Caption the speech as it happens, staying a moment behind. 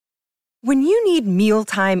When you need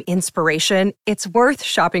mealtime inspiration, it's worth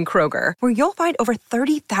shopping Kroger, where you'll find over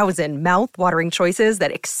 30,000 mouth-watering choices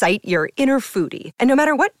that excite your inner foodie. And no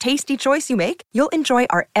matter what tasty choice you make, you'll enjoy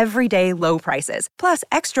our everyday low prices, plus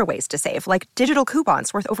extra ways to save, like digital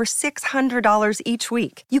coupons worth over $600 each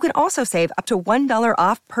week. You can also save up to $1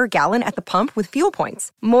 off per gallon at the pump with fuel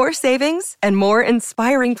points. More savings and more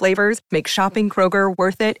inspiring flavors make shopping Kroger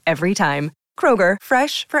worth it every time. Kroger,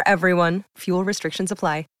 fresh for everyone. Fuel restrictions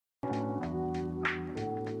apply.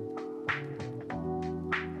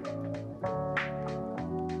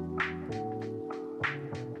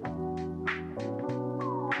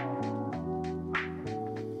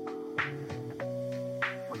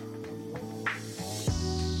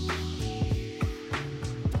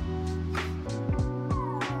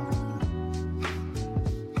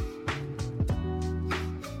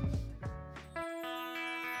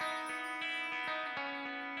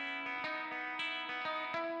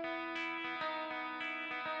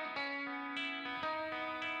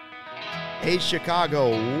 Hey,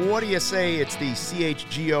 Chicago, what do you say? It's the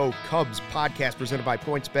CHGO Cubs podcast presented by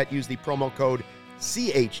PointsBet. Use the promo code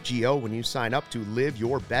CHGO when you sign up to live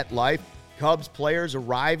your bet life. Cubs players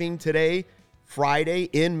arriving today, Friday,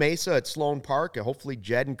 in Mesa at Sloan Park. And hopefully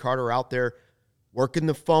Jed and Carter are out there working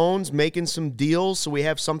the phones, making some deals, so we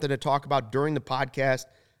have something to talk about during the podcast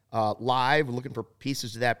live. We're looking for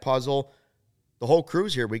pieces to that puzzle. The whole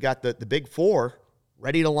crew's here. We got the big four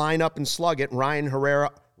ready to line up and slug it. Ryan_A_Herrera,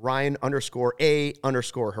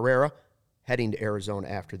 heading to Arizona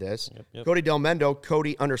after this. Yep. Cody Del Mendo,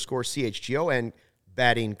 Cody_CHGO, and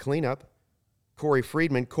batting cleanup, Corey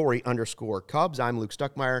Friedman, Corey_Cubs. I'm Luke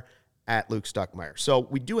Stuckmeyer, at Luke Stuckmeyer. So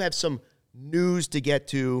we do have some news to get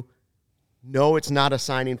to. No, it's not a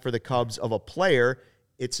signing for the Cubs of a player.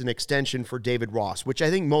 It's an extension for David Ross, which I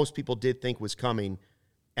think most people did think was coming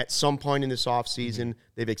at some point in this offseason. Mm-hmm.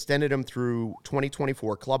 They've extended him through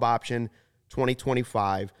 2024, club option,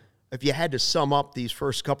 2025. If you had to sum up these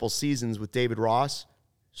first couple seasons with David Ross,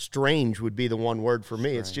 strange would be the one word for me.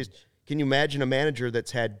 Strange. It's just, can you imagine a manager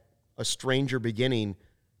that's had a stranger beginning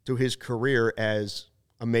to his career as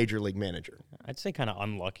a major league manager? I'd say kind of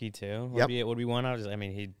unlucky too. Yep. Would be one. I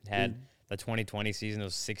mean, he had the 2020 season,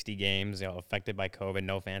 those 60 games, affected by COVID,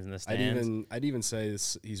 no fans in the stands. I'd even say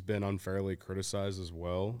he's been unfairly criticized as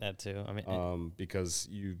well. That too. I mean, because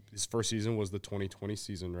his first season was the 2020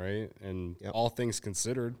 season, right? And all things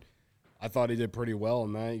considered, I thought he did pretty well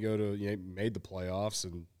in that. You made the playoffs,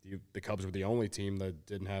 and the Cubs were the only team that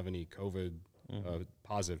didn't have any COVID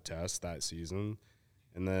positive tests that season.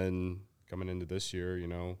 And then coming into this year,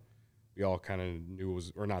 we all kind of knew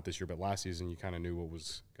or not this year, but last season, you kind of knew what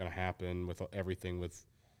was going to happen with everything with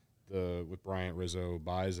Bryant, Rizzo,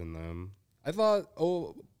 Baez, and them. I thought,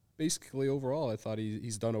 basically overall, I thought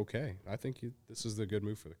he's done okay. I think this is the good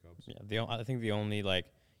move for the Cubs. Yeah, I think the only, like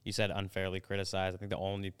you said, unfairly criticized. I think the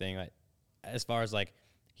only thing, as far as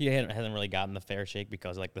he hasn't really gotten the fair shake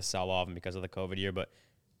because the sell-off and because of the COVID year, but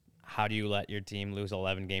how do you let your team lose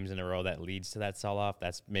 11 games in a row that leads to that sell-off?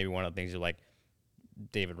 That's maybe one of the things you're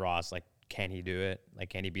David Ross, can he do it?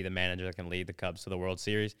 Can he be the manager that can lead the Cubs to the World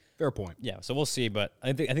Series? Fair point. Yeah, so we'll see, but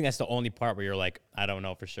I think that's the only part where you're I don't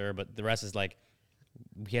know for sure, but the rest is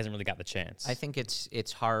he hasn't really got the chance. I think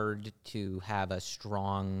it's hard to have a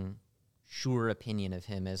strong, sure opinion of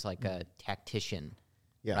him as a tactician,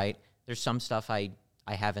 right? There's some stuff I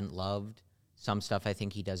haven't loved, some stuff I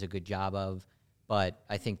think he does a good job of, but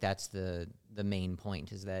I think that's the main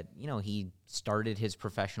point is that, he started his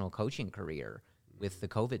professional coaching career with the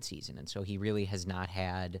COVID season, and so he really has not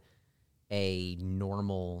had a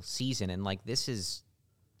normal season, and this is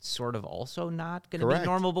sort of also not going to be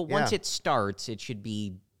normal, but once it starts, it should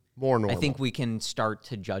be more normal. I think we can start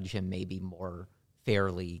to judge him maybe more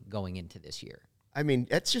fairly going into this year. I mean,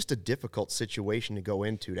 that's just a difficult situation to go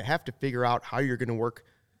into, to have to figure out how you're going to work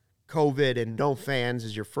COVID and no fans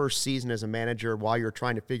as your first season as a manager while you're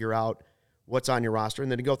trying to figure out what's on your roster,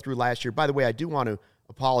 and then to go through last year. By the way, I do want to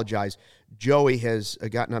apologize. Joey has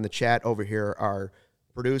gotten on the chat over here, our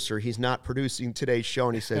producer. He's not producing today's show,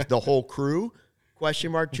 and he says, the whole crew, ?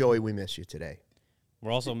 Joey, we miss you today.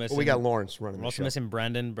 We're also missing... we got Lawrence running the show. We're also missing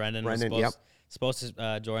Brendan. Brendan was supposed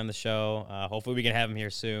to join the show. Hopefully we can have him here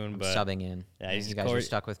soon. But subbing in. Yeah, you guys are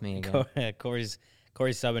stuck with me again. Corey's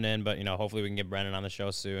subbing in, but, hopefully we can get Brendan on the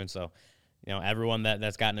show soon. So, everyone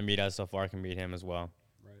that's gotten to meet us so far can meet him as well.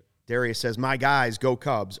 Darius says, my guys, go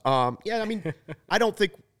Cubs. I mean,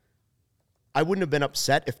 I wouldn't have been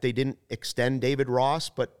upset if they didn't extend David Ross,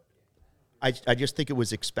 but I just think it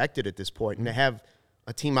was expected at this point. And to have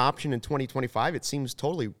a team option in 2025, it seems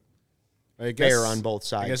totally fair on both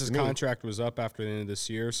sides. I guess his to me. contract was up after the end of this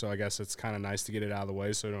year, so I guess it's kind of nice to get it out of the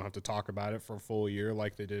way so we don't have to talk about it for a full year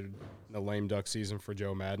like they did in the lame duck season for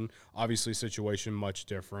Joe Madden. Obviously, situation much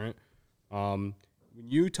different. When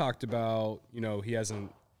you talked about, we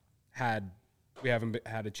haven't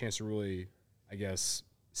had a chance to really, I guess,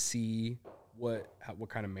 see what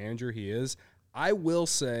kind of manager he is. I will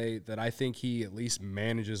say that I think he at least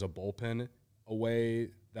manages a bullpen a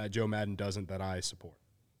way that Joe Madden doesn't, that I support.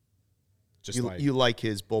 You like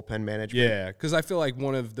his bullpen management? Yeah, because I feel like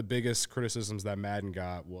one of the biggest criticisms that Madden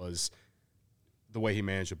got was the way he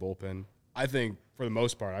managed the bullpen. I think, for the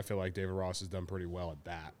most part, I feel like David Ross has done pretty well at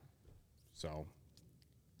that. So,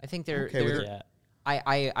 I think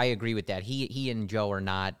I agree with that. He and Joe are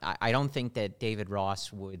not. I don't think that David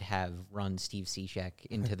Ross would have run Steve Cishek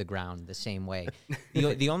into the ground the same way.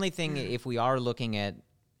 The only thing, if we are looking at,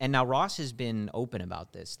 and now Ross has been open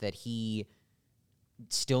about this, that he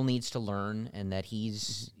still needs to learn and that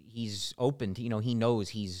he's open to, he knows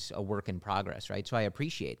he's a work in progress, right? So I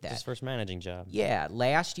appreciate that. It's his first managing job. Yeah.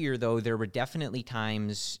 Last year, though, there were definitely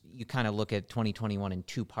times you kind of look at 2021 in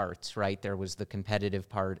two parts, right? There was the competitive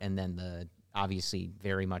part and then the obviously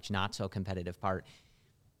very much not so competitive part.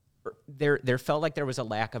 There felt like there was a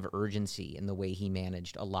lack of urgency in the way he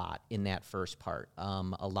managed a lot in that first part.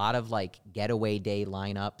 A lot of like getaway day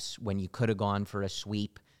lineups when you could have gone for a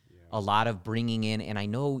sweep. A lot of bringing in, and I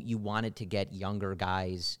know you wanted to get younger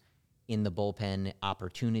guys in the bullpen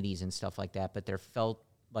opportunities and stuff like that, but there felt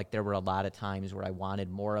like there were a lot of times where I wanted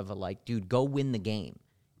more of a like, dude, go win the game.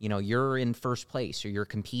 You're in first place or you're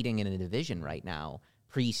competing in a division right now,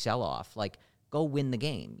 pre-sell-off. Like, go win the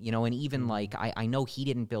game. And even like, I know he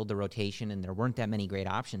didn't build the rotation and there weren't that many great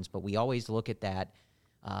options, but we always look at that,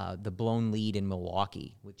 the blown lead in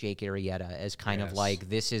Milwaukee with Jake Arrieta as kind of like,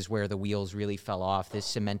 this is where the wheels really fell off. This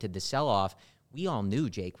cemented the sell-off. We all knew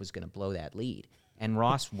Jake was going to blow that lead. And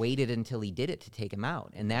Ross waited until he did it to take him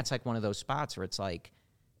out. And that's like one of those spots where it's like,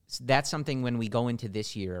 that's something when we go into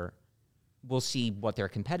this year, we'll see what their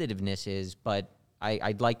competitiveness is, but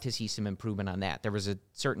I'd like to see some improvement on that. There was a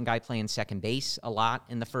certain guy playing second base a lot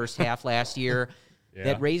in the first half last year. Yeah.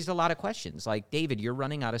 That raised a lot of questions. Like, David, you're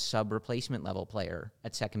running out of sub-replacement level player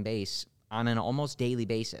at second base on an almost daily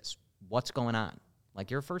basis. What's going on? Like,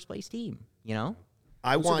 you're a first-place team,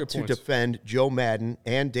 I want to defend Joe Madden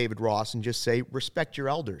and David Ross and just say, respect your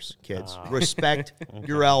elders, kids. Respect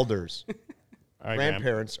your elders. Right,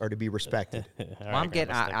 grandparents are to be respected. Well, I'm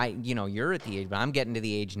getting, you're at the age, but I'm getting to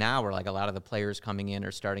the age now where like a lot of the players coming in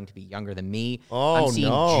are starting to be younger than me. I'm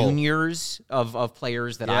seeing juniors of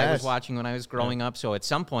players that I was watching when I was growing up. So at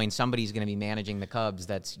some point, somebody's going to be managing the Cubs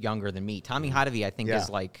that's younger than me. Tommy Hotovy, I think, is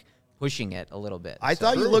like pushing it a little bit. I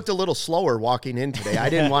thought you looked a little slower walking in today. I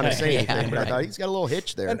didn't want to say anything, but I thought he's got a little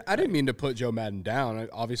hitch there. And I didn't mean to put Joe Madden down.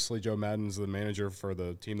 Obviously, Joe Madden's the manager for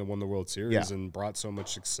the team that won the World Series and brought so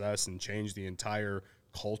much success and changed the entire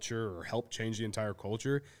culture or helped change the entire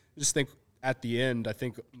culture. I just think at the end, I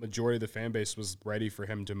think majority of the fan base was ready for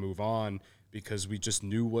him to move on because we just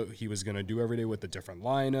knew what he was going to do every day with the different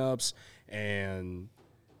lineups. And,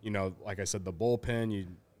 like I said, the bullpen, you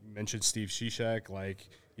mentioned Steve Cishek, like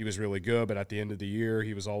he was really good, but at the end of the year,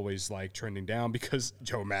 he was always like trending down because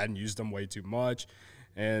Joe Madden used him way too much.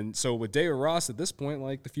 And so with David Ross at this point,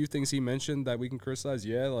 like the few things he mentioned that we can criticize,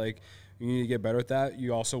 like you need to get better at that.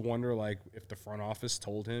 You also wonder like if the front office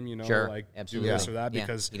told him, like absolutely. Do this or that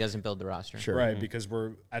because he doesn't build the roster. Sure. Right, because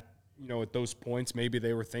we're at at those points, maybe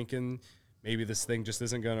they were thinking maybe this thing just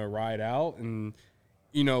isn't going to ride out. And,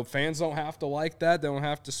 fans don't have to like that. They don't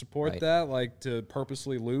have to support that, like to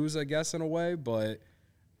purposely lose, I guess, in a way. But,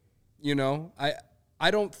 I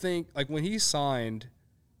don't think, like when he signed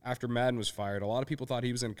after Madden was fired, a lot of people thought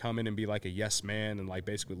he was going to come in and be like a yes man and like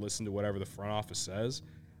basically listen to whatever the front office says.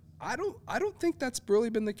 I don't think that's really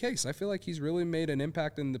been the case. I feel like he's really made an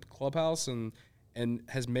impact in the clubhouse and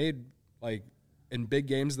has made like in big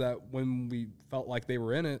games that when we felt like they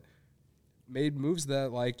were in it, made moves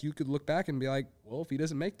that like you could look back and be like, well, if he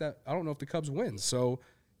doesn't make that, I don't know if the Cubs win. So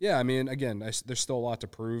yeah, I mean, again, there's still a lot to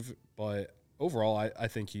prove, but overall, I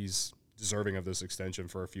think he's deserving of this extension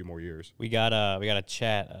for a few more years. We got a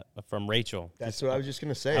chat from Rachel. That's what I was just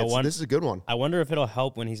going to say. This is a good one. I wonder if it'll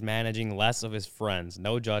help when he's managing less of his friends.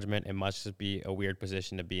 No judgment. It must just be a weird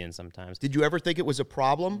position to be in sometimes. Did you ever think it was a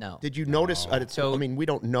problem? No. Did you notice? So, I mean, we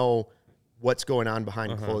don't know what's going on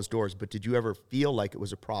behind closed doors, but did you ever feel like it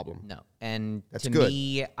was a problem? No. And that's to good.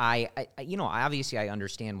 Me, I obviously I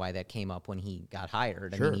understand why that came up when he got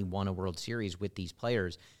hired. Sure. I mean, he won a World Series with these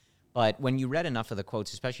players. But when you read enough of the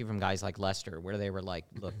quotes, especially from guys like Lester, where they were like,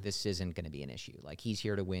 look, this isn't going to be an issue. Like, he's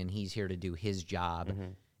here to win. He's here to do his job.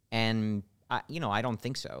 And I don't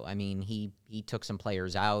think so. I mean, he took some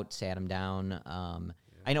players out, sat them down.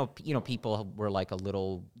 I know, people were like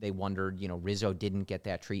they wondered, Rizzo didn't get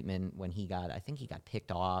that treatment when I think he got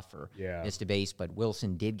picked off or missed a base, but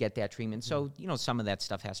Wilson did get that treatment. So, some of that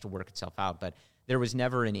stuff has to work itself out. But there was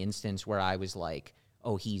never an instance where I was like,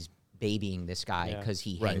 oh, he's babying this guy because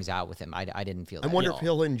he hangs out with him. I didn't feel that. I wonder if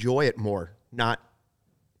he'll enjoy it more, not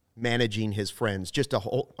managing his friends, just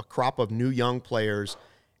a crop of new young players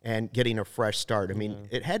and getting a fresh start. I mean,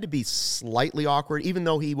 it had to be slightly awkward, even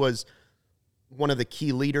though he was one of the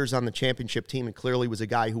key leaders on the championship team and clearly was a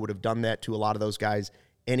guy who would have done that to a lot of those guys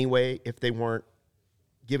anyway if they weren't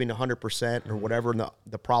giving 100% or whatever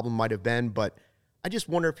the problem might have been. But I just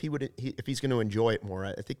wonder if he's going to enjoy it more.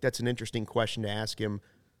 I think that's an interesting question to ask him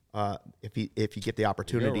if you get the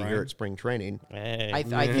opportunity here at spring training. Hey,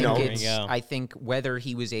 I think whether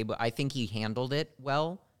he was able, I think he handled it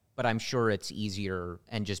well, but I'm sure it's easier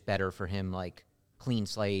and just better for him, like clean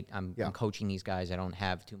slate. I'm coaching these guys. I don't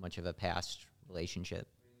have too much of a past relationship.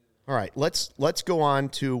 All right, let's go on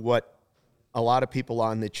to what a lot of people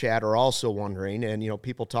on the chat are also wondering, and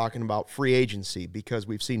people talking about free agency, because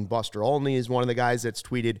we've seen Buster Olney is one of the guys that's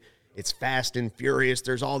tweeted it's fast and furious.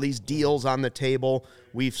 There's all these deals on the table.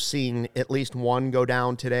 We've seen at least one go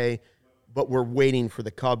down today, but we're waiting for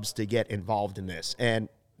the Cubs to get involved in this. And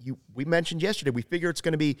we mentioned yesterday, we figure it's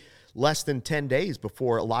going to be less than 10 days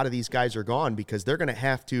before a lot of these guys are gone, because they're going to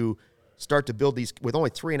have to start to build these with only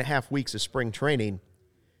 3.5 weeks of spring training.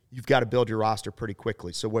 You've got to build your roster pretty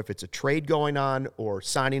quickly. So if it's a trade going on or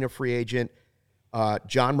signing a free agent,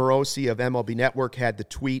 John Morosi of MLB Network had the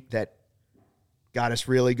tweet that got us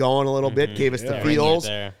really going a little bit, gave us the feels.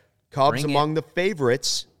 Cubs among the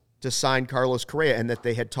favorites to sign Carlos Correa, and that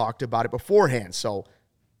they had talked about it beforehand. So,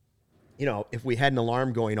 if we had an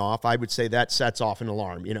alarm going off, I would say that sets off an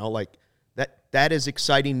alarm. That is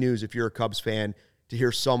exciting news if you're a Cubs fan to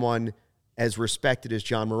hear someone as respected as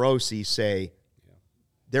John Morosi say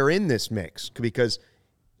they're in this mix, because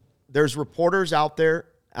there's reporters out there.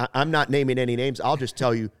 I'm not naming any names. I'll just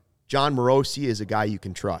tell you, John Morosi is a guy you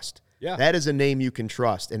can trust. Yeah. That is a name you can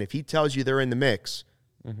trust. And if he tells you they're in the mix,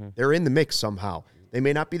 they're in the mix somehow. They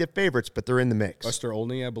may not be the favorites, but they're in the mix. Buster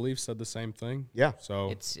Olney, I believe, said the same thing. Yeah.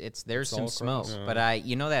 So there's some smoke. But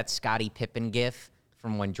that Scottie Pippen gif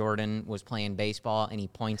from when Jordan was playing baseball and he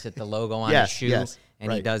points at the logo on his shoe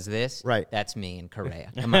and he does this? Right. That's me and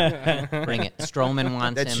Correa. Come on. Bring it. Stroman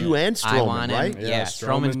wants him. That's you and Stroman, I want him. right? Yeah,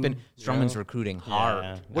 Stroman's recruiting hard.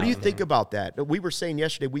 Yeah. What do you think about that? We were saying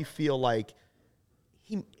yesterday we feel like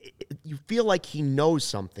you feel like he knows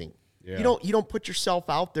something. Yeah. You don't put yourself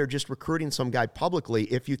out there just recruiting some guy publicly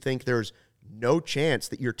if you think there's no chance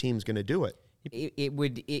that your team's going to do it. It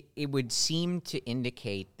would seem to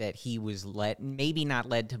indicate that he was maybe not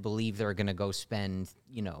led to believe they're going to go spend,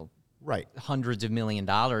 hundreds of $1 million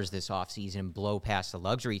this offseason and blow past the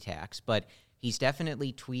luxury tax. But he's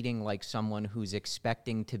definitely tweeting like someone who's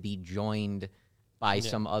expecting to be joined by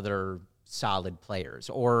some other solid players.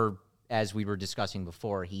 Or, as we were discussing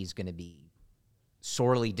before, he's going to be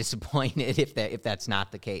sorely disappointed if that's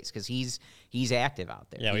not the case, because he's active out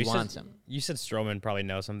there. Yeah, he wants him. You said Stroman probably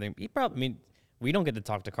knows something. We don't get to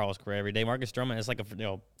talk to Carlos Correa every day. Marcus Stroman is like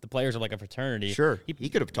the players are like a fraternity. Sure, he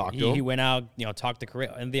could have talked to him. He went out, talked to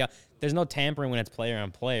Correa, and there's no tampering when it's player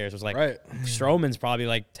on players. It was like Stroman's probably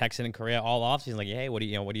like texting Correa all offseason, like, hey, what are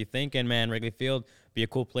you thinking, man? Wrigley Field be a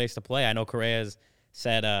cool place to play. I know Correa's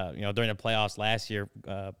said, during the playoffs last year,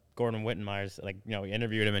 Gordon Wittenmeyer's he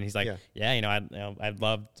interviewed him and he's like, I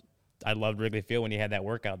loved Wrigley Field when he had that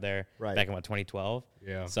workout there back in 2012.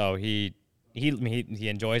 Yeah. So he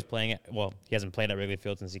enjoys playing it. Well, he hasn't played at Wrigley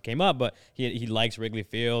Field since he came up, but he likes Wrigley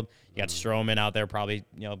Field. You got Stroman out there probably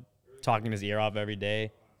talking his ear off every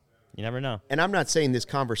day. You never know. And I'm not saying this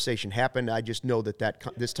conversation happened. I just know that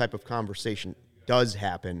this type of conversation does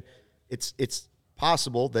happen. It's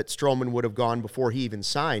possible that Stroman would have gone before he even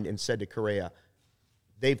signed and said to Correa,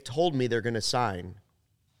 they've told me they're going to sign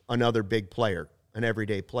another big player, an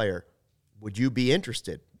everyday player. Would you be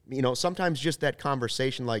interested? Sometimes just that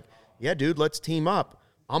conversation like, yeah, dude, let's team up.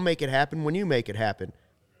 I'll make it happen when you make it happen.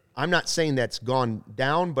 I'm not saying that's gone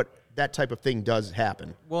down, but that type of thing does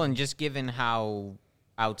happen. Well, and just given how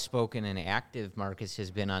outspoken and active Marcus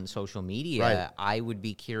has been on social media, I would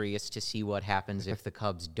be curious to see what happens if the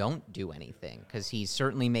Cubs don't do anything, because he's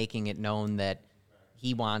certainly making it known that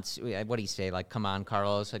he wants, what do you say, like, come on,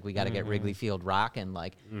 Carlos, like, we got to get Wrigley Field rocking.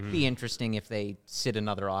 Like, be interesting if they sit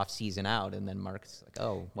another offseason out, and then Marcus is like,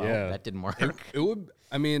 oh, well, that didn't work. It would,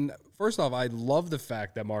 first off, I love the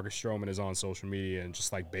fact that Marcus Stroman is on social media and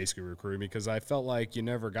just, like, basically recruiting, because I felt like you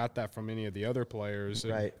never got that from any of the other players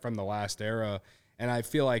from the last era. And I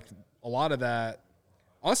feel like a lot of that,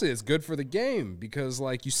 honestly, it's good for the game because,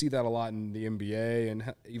 like, you see that a lot in the NBA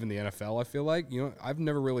and even the NFL, I feel like. I've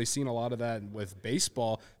never really seen a lot of that with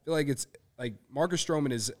baseball. I feel like it's, like, Marcus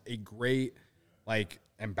Stroman is a great, like,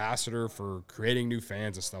 ambassador for creating new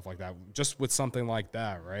fans and stuff like that, just with something like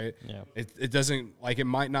that, right? Yeah. It doesn't, like, it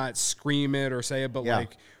might not scream it or say it, but,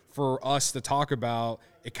 like, for us to talk about,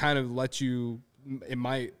 it kind of lets you, it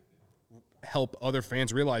might help other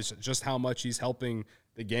fans realize just how much he's helping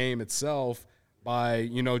the game itself by,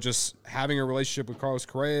 just having a relationship with Carlos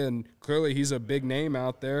Correa, and clearly he's a big name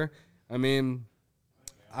out there. I mean,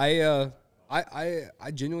 I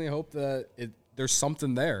genuinely hope that there's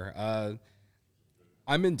something there.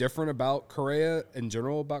 I'm indifferent about Correa in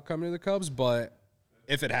general about coming to the Cubs, but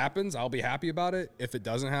if it happens, I'll be happy about it. If it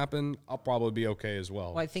doesn't happen, I'll probably be okay as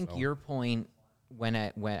well. Well, I think your point when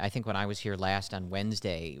I was here last on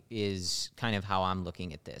Wednesday is kind of how I'm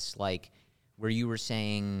looking at this. Like, where you were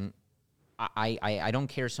saying, I don't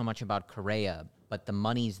care so much about Correa, but the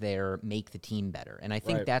money's there, make the team better. And I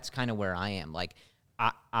think that's kind of where I am. Like,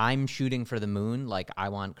 I'm shooting for the moon. Like, I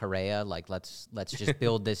want Correa. Like, let's just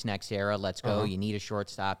build this next era. Let's go. You need a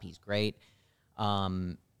shortstop. He's great.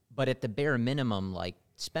 But at the bare minimum, like,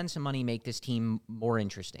 spend some money, make this team more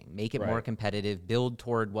interesting, make it more competitive, build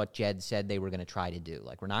toward what Jed said they were going to try to do.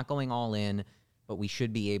 Like, we're not going all in, but we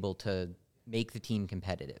should be able to make the team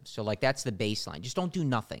competitive. So, like, that's the baseline. Just don't do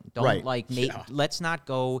nothing. Don't let's not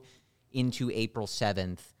go into April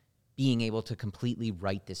 7th being able to completely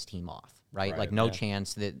write this team off, right? Like, no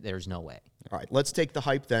chance, that there's no way. All right, let's take the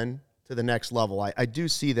hype then to the next level. I do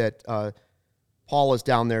see that Paul is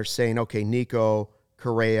down there saying, okay, Nico,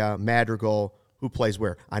 Correa, Madrigal, who plays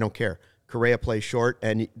where? I don't care. Correa plays short,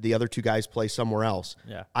 and the other two guys play somewhere else.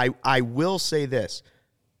 Yeah. I will say this.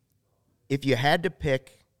 If you had to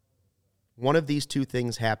pick one of these two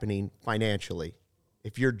things happening financially,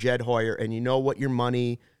 if you're Jed Hoyer and you know what your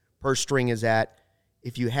money per string is at,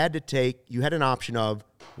 if you had an option of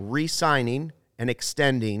re-signing and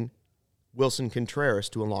extending Wilson Contreras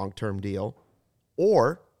to a long-term deal,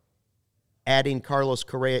 or adding Carlos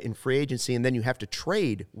Correa in free agency, and then you have to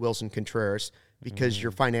trade Wilson Contreras because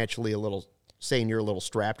you're financially saying you're a little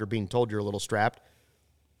strapped or being told you're a little strapped,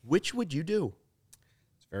 which would you do?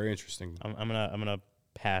 It's very interesting. I'm gonna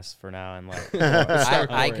pass for now and let.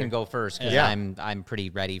 I can go first because I'm pretty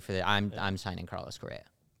ready for that. I'm signing Carlos Correa.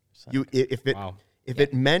 If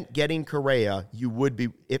it meant getting Correa, you would be.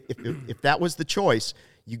 If that was the choice,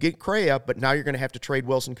 you get Correa, but now you're going to have to trade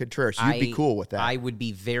Wilson Contreras. You'd be cool with that. I would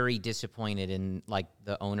be very disappointed in, like,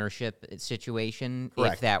 the ownership situation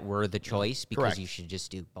if that were the choice, because you should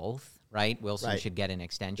just do both, right? Wilson should get an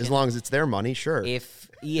extension. As long as it's their money, sure.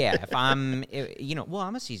 If I'm,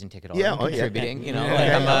 I'm a season ticket holder. I'm contributing.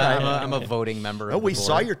 I'm a voting member. We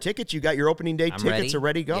saw your tickets. You got your opening day tickets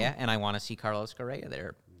ready to go. Yeah, and I want to see Carlos Correa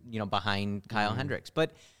there, behind Kyle Hendricks.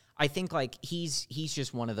 But I think, like, he's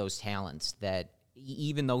just one of those talents that,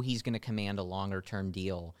 even though he's going to command a longer-term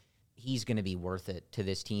deal, he's going to be worth it to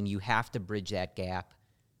this team. You have to bridge that gap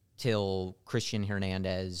till Christian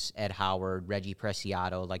Hernandez, Ed Howard, Reggie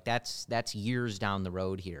Preciado. Like, that's years down the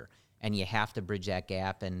road here, and you have to bridge that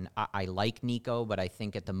gap. And I like Nico, but I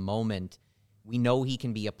think at the moment we know he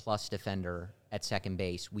can be a plus defender at second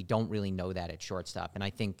base. We don't really know that at shortstop, and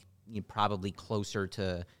I think you're probably closer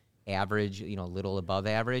to average, a little above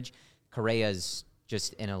average. Correa's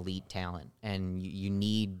just an elite talent, and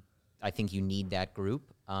I think you need that group.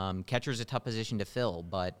 Catcher's a tough position to fill,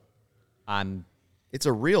 but it's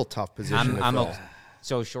a real tough position to fill.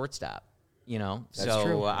 So shortstop, That's so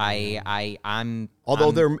true.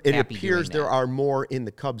 Although it appears there are more in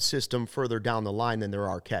the Cubs system further down the line than there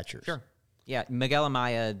are catchers. Sure. Yeah, Miguel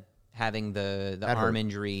Amaya having the arm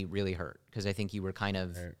injury really hurt, because I think you were kind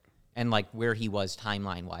of, and like where he was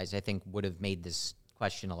timeline-wise, I think would have made this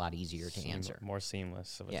question a lot easier to answer. More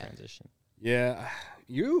seamless of a transition. Yeah,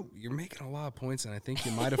 you're making a lot of points, and I think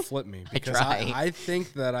you might have flipped me, because I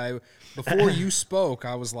think that before you spoke,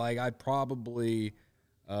 I was like, I'd probably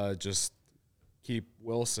just keep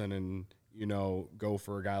Wilson and go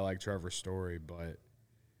for a guy like Trevor Story, but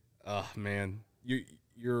man,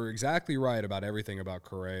 you're exactly right about everything about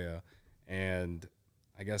Correa, and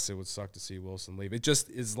I guess it would suck to see Wilson leave. It just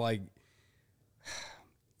is like,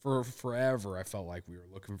 for forever, I felt like we were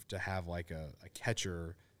looking to have like a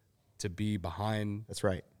catcher to be behind. That's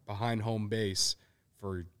right. Behind home base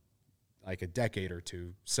for like a decade or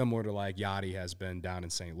two, similar to like Yachty has been down in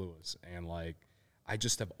St. Louis. And like, I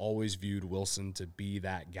just have always viewed Wilson to be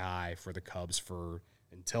that guy for the Cubs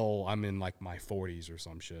until I'm in like my 40s or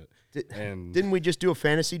some shit. Didn't we just do a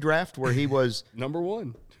fantasy draft where he was number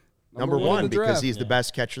one? Number one, because draft. he's the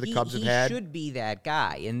best catcher the Cubs have had. He should be that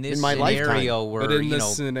guy in this my scenario lifetime. where, pinching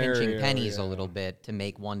scenario, pennies a little bit to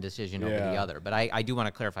make one decision over the other. But I do want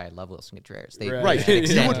to clarify, I love Wilson Contreras. Right.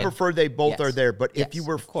 You would prefer they both are there, but if you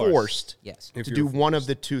were forced to do one of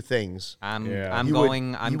the two things, I'm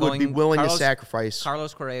you would be willing to sacrifice.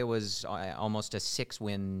 Carlos Correa was almost a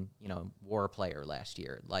 6-win, WAR player last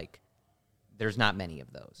year. Like, there's not many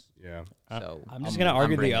of those. Yeah. So I'm just gonna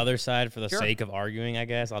argue the other side for the sake of arguing. I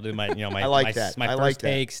guess I'll do my my I like that. my first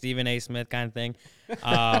take Stephen A. Smith kind of thing.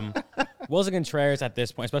 Wilson Contreras at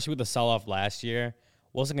this point, especially with the sell off last year,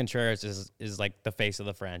 Wilson Contreras is like the face of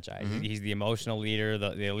the franchise. Mm-hmm. He's the emotional leader,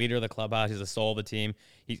 the leader of the clubhouse. He's the soul of the team.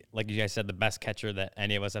 He's, like you guys said, the best catcher that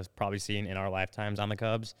any of us have probably seen in our lifetimes on the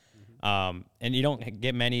Cubs. And you don't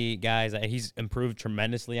get many guys. He's improved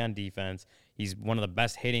tremendously on defense. He's one of the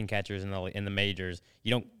best hitting catchers in the majors.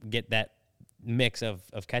 You don't get that mix of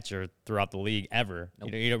catcher throughout the league ever.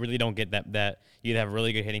 Nope. You really don't get that. You either have a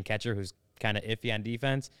really good hitting catcher who's kind of iffy on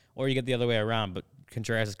defense, or you get the other way around. But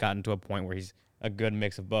Contreras has gotten to a point where he's a good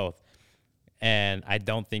mix of both. And I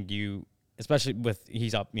don't think especially with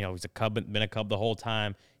he's up, he's a Cub, been a Cub the whole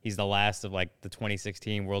time. He's the last of like the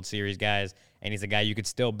 2016 World Series guys, and he's a guy you could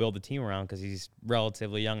still build the team around because he's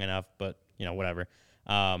relatively young enough. But whatever.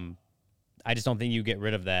 I just don't think you get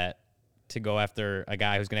rid of that to go after a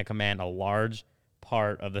guy who's going to command a large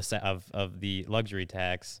part of the luxury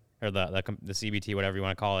tax or the CBT, whatever you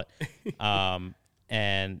want to call it.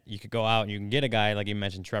 And you could go out and you can get a guy like you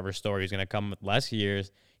mentioned, Trevor Story, who's going to come with less years.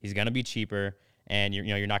 He's going to be cheaper, and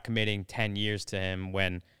you're not committing 10 years to him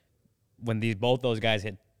when both those guys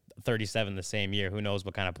hit 37 the same year. Who knows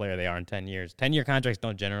what kind of player they are in 10 years? 10-year contracts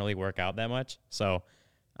don't generally work out that much, so.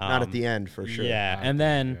 Not at the end, for sure. Yeah, and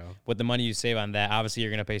then with the money you save on that, obviously you're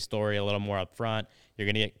going to pay Story a little more up front. You're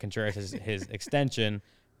going to get Contreras his extension,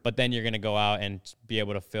 but then you're going to go out and be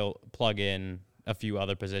able to plug in a few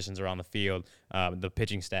other positions around the field, the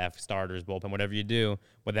pitching staff, starters, bullpen, whatever you do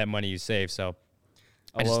with that money you save. So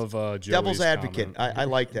I love Joey's devil's advocate. I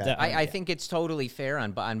like that. I think it's totally fair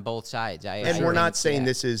on both sides. And we're not saying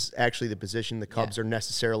this is actually the position the Cubs are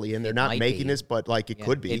necessarily in. They're not making this, but it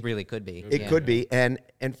could be. It really could be. It could be. And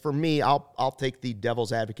for me, I'll take the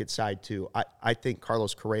devil's advocate side too. I think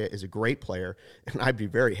Carlos Correa is a great player, and I'd be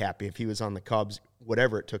very happy if he was on the Cubs,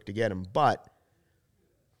 whatever it took to get him. But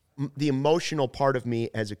the emotional part of me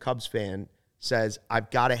as a Cubs fan says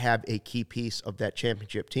I've got to have a key piece of that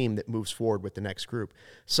championship team that moves forward with the next group.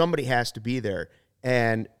 Somebody has to be there.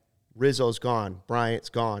 And Rizzo's gone. Bryant's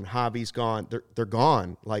gone. Javi's gone. They're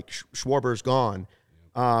gone. Like Schwarber's gone.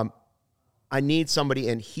 I need somebody,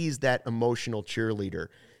 and he's that emotional cheerleader.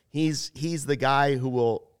 He's the guy who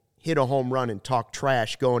will hit a home run and talk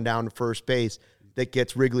trash going down to first base that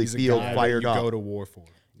gets Wrigley Field fired up. Go to war for.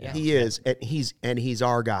 Yeah. He is, and he's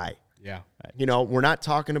our guy. Yeah. We're not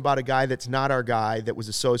talking about a guy that's not our guy that was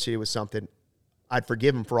associated with something. I'd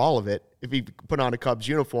forgive him for all of it if he put on a Cubs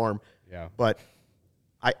uniform. Yeah. But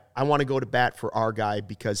I want to go to bat for our guy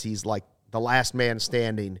because he's like the last man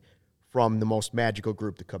standing from the most magical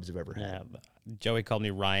group the Cubs have ever had. Yeah, Joey called me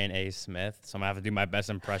Ryan A. Smith, so I'm going to have to do my best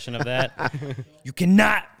impression of that. You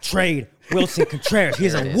cannot trade Wilson Contreras. He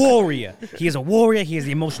is a warrior. He is a warrior. He is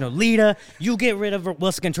the emotional leader. You get rid of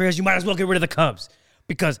Wilson Contreras, you might as well get rid of the Cubs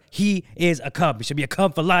because he is a Cub. He should be a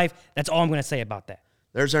Cub for life. That's all I'm going to say about that.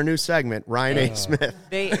 There's our new segment, Ryan A. Smith.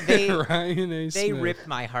 Ryan A. They ripped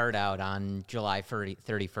my heart out on July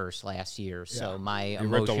 31st last year, so my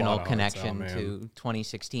emotional connection to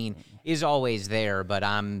 2016 is always there. But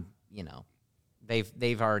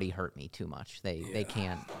they've already hurt me too much. They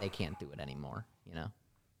can't do it anymore.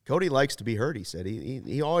 Cody likes to be hurt, he said.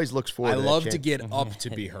 He always looks forward to that. I love to get up to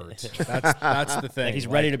be hurt. That's the thing. Like he's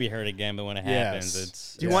ready to be hurt again, but when it happens,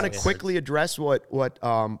 it's... Do you want to quickly address what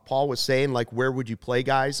Paul was saying? Like, where would you play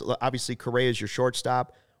guys? Obviously, Correa is your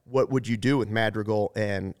shortstop. What would you do with Madrigal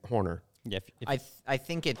and Horner? Yeah, I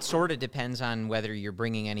think it sort of depends on whether you're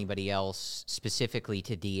bringing anybody else specifically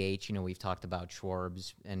to DH. We've talked about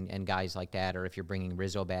Schwarbs and guys like that, or if you're bringing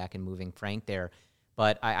Rizzo back and moving Frank there.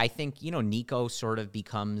 But I think, Nico sort of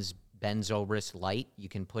becomes Ben Zobrist light. You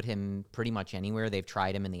can put him pretty much anywhere. They've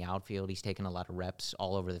tried him in the outfield. He's taken a lot of reps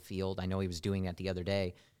all over the field. I know he was doing that the other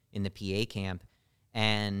day in the PA camp.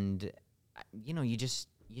 And, you just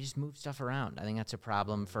move stuff around. I think that's a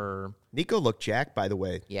problem for... Nico looked jacked, by the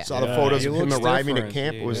way. Yeah. Saw the photos of him arriving at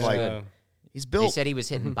camp. It was like, he's built. They said he was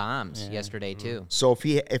hitting bombs yesterday, too. So if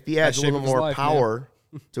he adds a little more power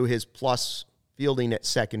to his plus fielding at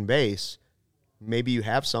second base... Maybe you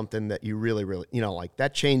have something that you really, really,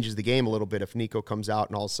 that changes the game a little bit if Nico comes out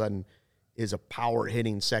and all of a sudden is a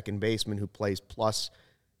power-hitting second baseman who plays plus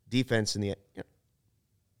defense in the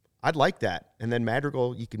I'd like that. And then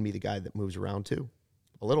Madrigal, you can be the guy that moves around too,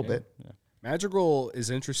 a little bit. Yeah. Madrigal is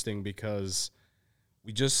interesting because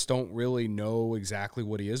we just don't really know exactly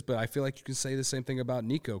what he is, but I feel like you can say the same thing about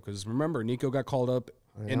Nico, because remember, Nico got called up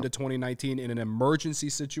into 2019 in an emergency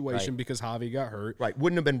situation because Javi got hurt. Right.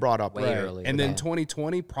 Wouldn't have been brought up Way early. And then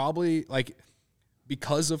 2020, probably like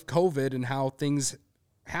because of COVID and how things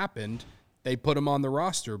happened, they put him on the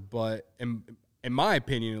roster. But in my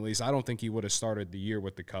opinion, at least, I don't think he would have started the year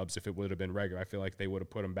with the Cubs if it would have been regular. I feel like they would have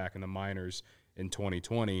put him back in the minors in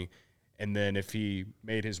 2020. And then if he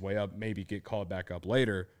made his way up, maybe get called back up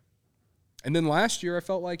later. And then last year, I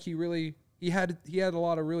felt like he had a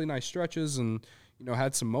lot of really nice stretches and,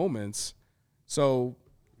 had some moments. So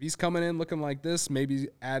if he's coming in looking like this, maybe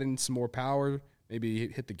adding some more power, maybe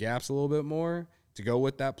hit the gaps a little bit more to go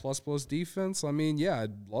with that plus defense. I mean, yeah,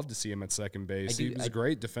 I'd love to see him at second base. He was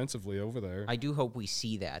great defensively over there. I do hope we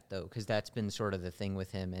see that, though, because that's been sort of the thing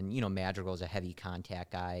with him. And, Madrigal's a heavy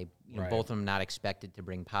contact guy. Both of them not expected to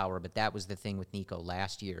bring power, but that was the thing with Nico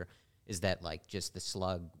last year, is that, just the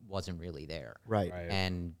slug wasn't really there. Right.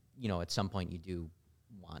 And, at some point you do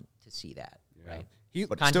want to see that, right?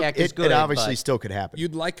 But contact still, is good. It obviously still could happen.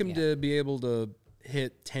 You'd like him to be able to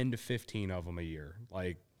hit 10 to 15 of them a year.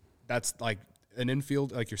 That's like an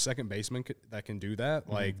infield, like your second baseman that can do that.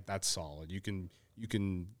 That's solid. You can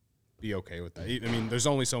be okay with that. I mean, there's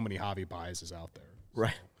only so many Javi Baez's out there. So,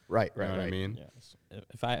 Right. You know what I mean? Yeah.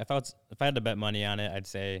 If I had to bet money on it, I'd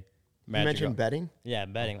say You mentioned betting? Yeah,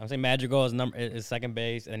 betting. I'm saying Madrigal is second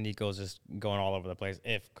base, and Nico's just going all over the place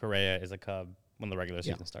if Correa is a Cub when the regular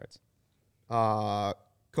season starts.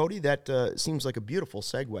 Cody, that seems like a beautiful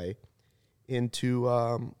segue into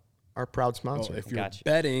our proud sponsor. Well, if you're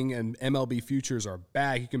betting and MLB futures are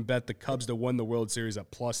back, you can bet the Cubs to win the World Series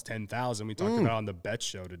at plus 10,000. We talked about it on the bet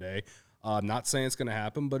show today. Not saying it's going to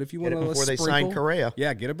happen, but if you want to before they sign Correa.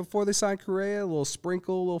 Yeah, get it before they sign Correa. A little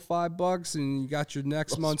sprinkle, a little $5, and you got your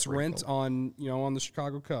next month's rent on the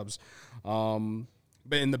Chicago Cubs.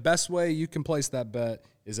 But in the best way you can place that bet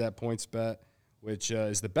is at PointsBet, which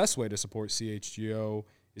is the best way to support CHGO,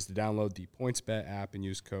 is to download the PointsBet app and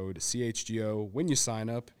use code CHGO when you sign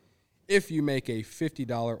up. If you make a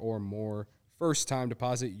 $50 or more first-time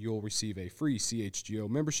deposit, you'll receive a free CHGO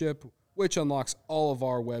membership, which unlocks all of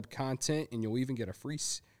our web content, and you'll even get a free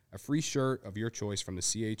shirt of your choice from the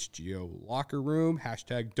CHGO locker room.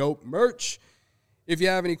 #dope merch. If you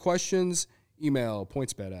have any questions, email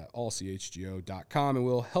pointsbet@allchgo.com, and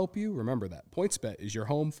we'll help you. Remember that PointsBet is your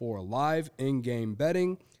home for live in-game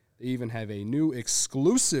betting. They even have a new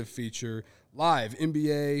exclusive feature, live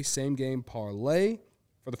NBA same-game parlay.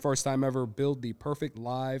 For the first time ever, build the perfect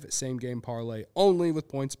live same-game parlay only with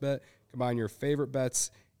PointsBet. Combine your favorite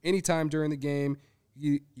bets anytime during the game.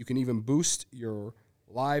 You can even boost your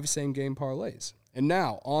live same-game parlays. And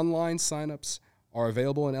now, online signups are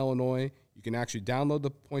available in Illinois. You can actually download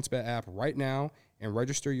the PointsBet app right now and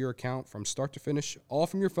register your account from start to finish, all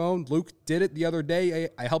from your phone. Luke did it the other day.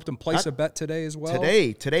 I helped him place a bet today as well.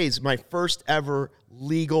 Today's my first ever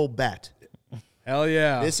legal bet. Hell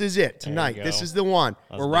yeah. This is it tonight. This is the one.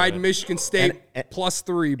 We're riding Michigan State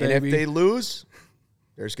 +3, baby. And if they lose,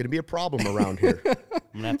 there's going to be a problem around here. I'm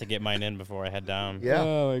going to have to get mine in before I head down. Yeah.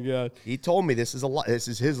 Oh, my God. He told me this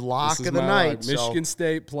is his lock of the night. Michigan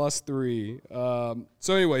State +3.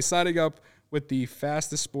 So anyway, signing up with the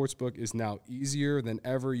fastest sportsbook is now easier than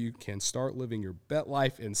ever. You can start living your bet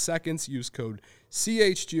life in seconds. Use code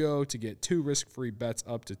CHGO to get 2 risk-free bets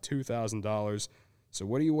up to $2,000. So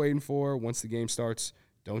what are you waiting for? Once the game starts,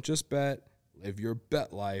 don't just bet. Live your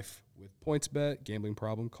bet life with PointsBet. Gambling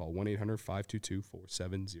problem? Call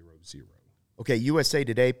 1-800-522-4700. Okay, USA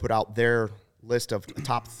Today put out their list of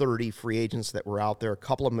top 30 free agents that were out there. A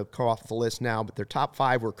couple of them have come off the list now, but their top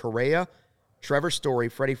 5 were Correa, Trevor Story,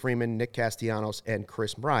 Freddie Freeman, Nick Castellanos, and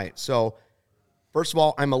Chris Bryant. So, first of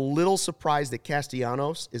all, I'm a little surprised that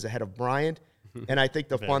Castellanos is ahead of Bryant. And I think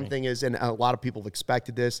the fun thing is, and a lot of people have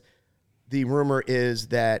expected this, the rumor is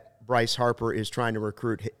that Bryce Harper is trying to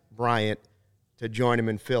recruit Bryant to join him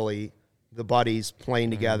in Philly, the buddies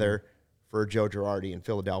playing together for Joe Girardi in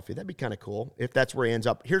Philadelphia. That'd be kind of cool if that's where he ends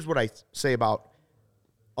up. Here's what I say about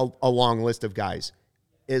a long list of guys.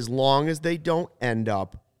 As long as they don't end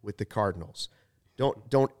up with the Cardinals,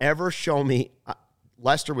 don't ever show me.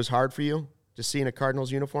 Lester was hard for you to see in a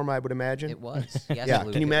Cardinals uniform, I would imagine. It was. Yes, yeah.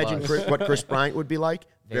 Luke, Can you imagine what Chris Bryant would be like?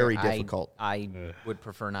 Very difficult. I would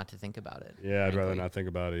prefer not to think about it. Yeah, I'd rather not think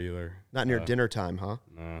about it either. Not near dinner time, huh?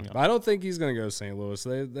 No. But I don't think he's going to go to St. Louis.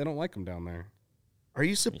 They don't like him down there. Are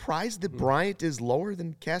you surprised that Bryant is lower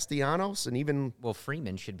than Castellanos and even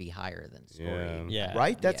Freeman should be higher than Story. Yeah.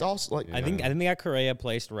 right? That's also like I think they got Correa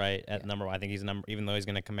placed right at number 1. I think he's the number, even though he's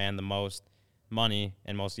going to command the most money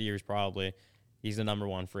in most years probably. He's the number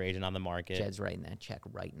 1 free agent on the market. Jed's writing that check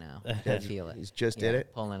right now. I feel it. He's just did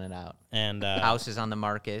it. Pulling it out. And house is on the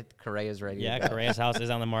market. Correa's ready. Yeah, to go. Correa's house is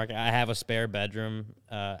on the market. I have a spare bedroom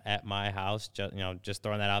at my house. Just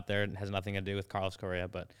throwing that out there. It has nothing to do with Carlos Correa,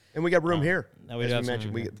 but And we got room here. we As do we have some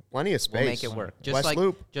mentioned, room we got plenty of space. We'll make it work. West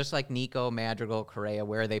Loop. Just like Nico, Madrigal, Correa,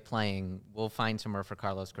 where are they playing? We'll find somewhere for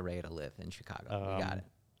Carlos Correa to live in Chicago. We got it.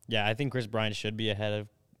 Yeah, I think Chris Bryant should be ahead of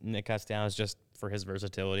Nick Castellanos just for his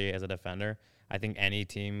versatility as a defender. I think any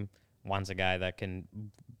team wants a guy that can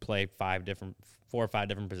play 4 or 5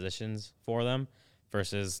 different positions for them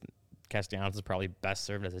versus Castellanos is probably best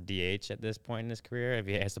served as a DH at this point in his career. If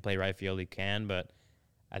he has to play right field, he can, but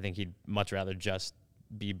I think he'd much rather just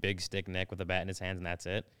be big stick Nick with a bat in his hands and that's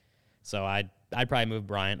it. So I'd probably move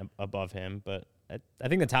Bryant above him, but I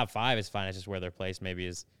think the top 5 is fine. It's just where they're placed maybe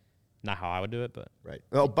is not how I would do it, but Right.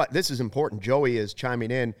 Well, but this is important. Joey is chiming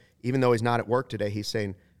in, even though he's not at work today. He's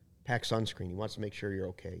saying, pack sunscreen. He wants to make sure you're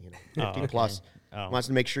okay. 50 plus. Wants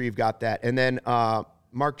to make sure you've got that. And then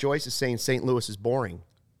Mark Joyce is saying St. Louis is boring.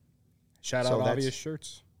 Shout out obvious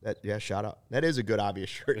shirts. Shout out. That is a good obvious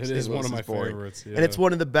shirt. It is one of my favorites. Yeah. And it's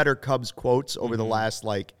one of the better Cubs quotes over the last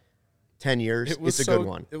 10 years. It's a good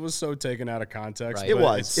one. It was so taken out of context. Right. It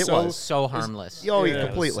was. It was. So harmless.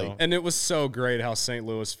 Completely. And it was so great how St.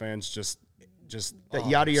 Louis fans just that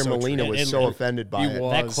Yadier Molina was so offended by it.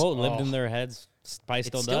 that quote lived in their heads. Probably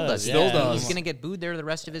still does. Still does. He's going to get booed there the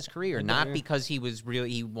rest of his career, not because he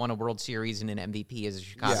won a World Series and an MVP as a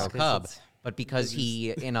Chicago Cub, but because he,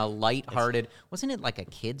 in a lighthearted, wasn't it like a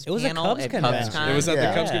kids panel at Cubs Con? It was at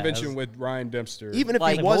the Cubs convention with Ryan Dempster. Even if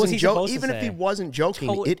he wasn't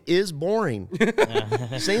joking, it is boring.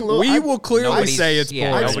 St. Louis. We will clearly say it's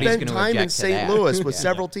boring. I've spent time in St. Louis with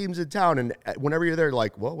several teams in town, and whenever you're there,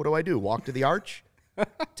 like, well, what do I do? Walk to the arch?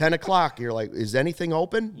 10 o'clock, you're like, is anything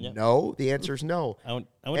open? Yep. No. The answer is no. I went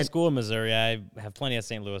to school in Missouri. I have plenty of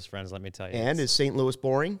St. Louis friends, let me tell you. And is St. Louis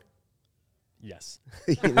boring? Yes.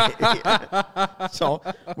 So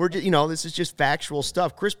we're just, this is just factual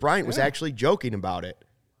stuff. Chris Bryant was actually joking about it.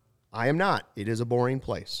 I am not. It is a boring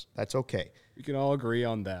place. That's okay. We can all agree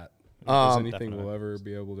on that. If there's anything we'll ever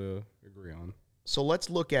be able to agree on. So let's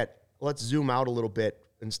zoom out a little bit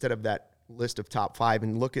instead of that list of top 5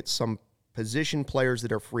 and look at some position players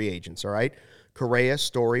that are free agents, all right? Correa,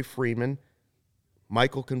 Story, Freeman.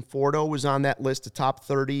 Michael Conforto was on that list of top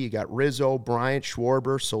 30. You got Rizzo, Bryant,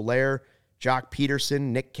 Schwarber, Soler, Jock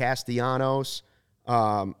Peterson, Nick Castellanos,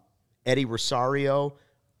 Eddie Rosario.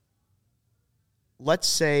 Let's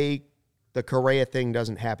say the Correa thing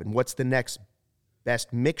doesn't happen. What's the next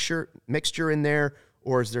best mixture in there?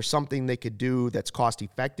 Or is there something they could do that's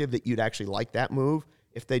cost-effective that you'd actually like that move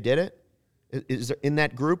if they did it? Is there, in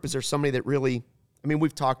that group, is there somebody that really –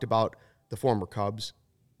 we've talked about the former Cubs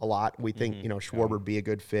a lot. We think, Schwarber would be a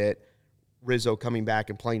good fit. Rizzo coming back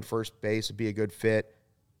and playing first base would be a good fit.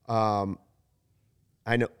 I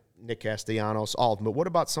know Nick Castellanos, all of them. But what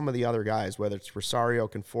about some of the other guys, whether it's Rosario,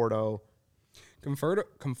 Conforto?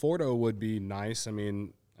 Conforto would be nice. I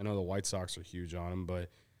know the White Sox are huge on him, but,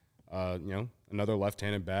 another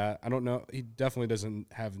left-handed bat. I don't know. He definitely doesn't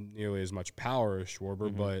have nearly as much power as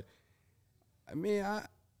Schwarber, but –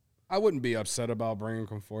 I wouldn't be upset about bringing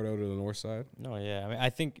Conforto to the north side. No, yeah. I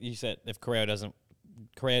think you said if Correa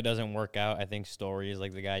doesn't work out, I think Story is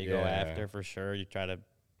like the guy you go after for sure. You try to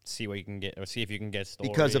see what you can get or see if you can get Story.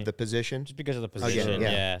 Because of the position? Just because of the position,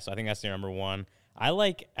 yeah. So I think that's your number 1. I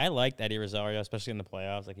liked Eddie Rosario, especially in the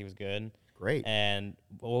playoffs. Like, he was good. Great. And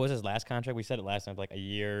what was his last contract? We said it last time, like a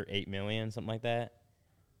year, $8 million, something like that.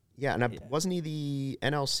 Yeah, and wasn't he the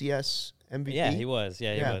NLCS MVP? Yeah, he was.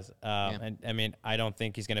 Yeah, he was. And I don't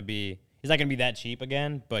think he's not going to be that cheap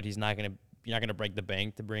again, but you're not going to break the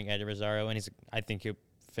bank to bring Eddie Rosario, and I think he'll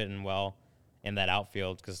fit in well in that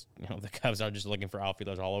outfield because the Cubs are just looking for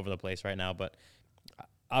outfielders all over the place right now. But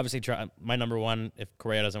obviously, my number 1, if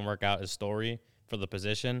Correa doesn't work out, is Story for the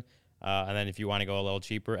position. And then if you want to go a little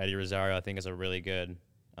cheaper, Eddie Rosario, I think, is a really good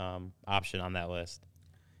option on that list.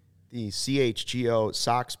 The CHGO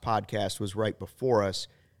Sox podcast was right before us,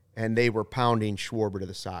 and they were pounding Schwarber to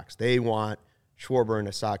the Sox. They want Schwarber in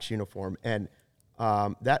a Sox uniform, and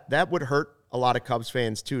that would hurt a lot of Cubs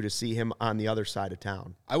fans, too, to see him on the other side of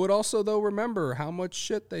town. I would also, though, remember how much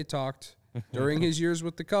shit they talked during his years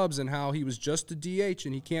with the Cubs and how he was just a DH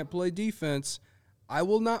and he can't play defense. I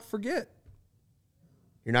will not forget.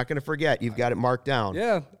 You're not going to forget. You've got it marked down.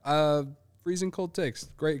 Yeah, freezing cold takes.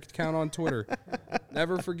 Great account on Twitter.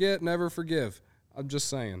 Never forget, never forgive. I'm just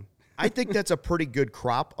saying. I think that's a pretty good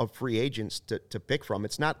crop of free agents to pick from.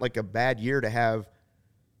 It's not like a bad year to have.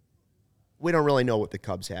 We don't really know what the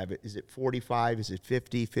Cubs have. Is it 45? Is it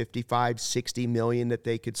 50, 55, 60 million that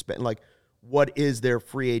they could spend? Like, what is their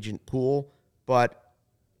free agent pool? But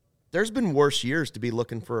there's been worse years to be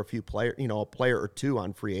looking for a player or two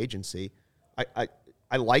on free agency.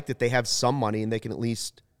 I like that they have some money and they can at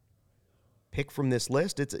least pick from this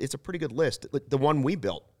list. It's a pretty good list. The one we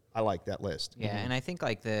built, I like that list. Yeah, and I think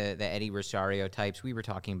like the Eddie Rosario types, we were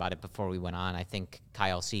talking about it before we went on. I think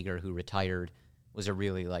Kyle Seager, who retired, was a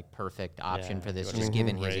really like perfect option for this, just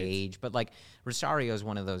given his age. But like Rosario is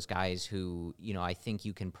one of those guys who, I think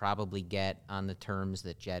you can probably get on the terms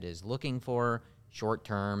that Jet is looking for. Short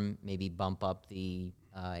term, maybe bump up the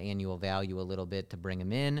annual value a little bit to bring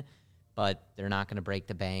him in, but they're not going to break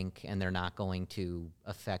the bank and they're not going to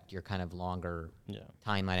affect your kind of longer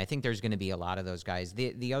timeline. I think there's going to be a lot of those guys.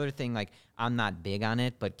 The other thing, like, I'm not big on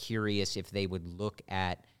it, but curious if they would look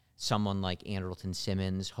at someone like Andrelton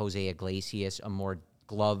Simmons, Jose Iglesias, a more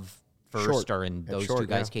glove first, or in those two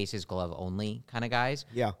guys' cases, glove only kind of guys.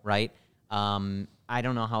 Yeah. Right? I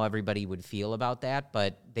don't know how everybody would feel about that,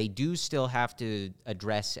 but they do still have to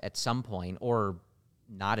address at some point, or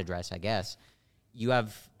not address, I guess. You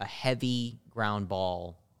have a heavy ground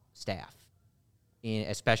ball staff,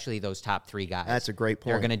 especially those top three guys. That's a great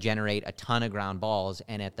point. They're going to generate a ton of ground balls,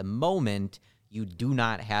 and at the moment, you do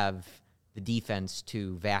not have the defense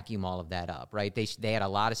to vacuum all of that up, right? They had a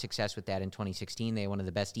lot of success with that in 2016. They had one of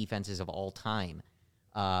the best defenses of all time.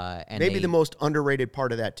 And maybe the most underrated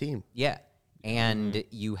part of that team. Yeah. And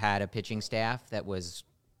you had a pitching staff that was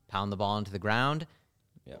pound the ball into the ground.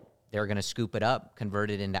 Yeah. They're going to scoop it up, convert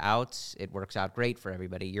it into outs. It works out great for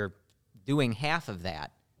everybody. You're doing half of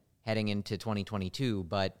that heading into 2022,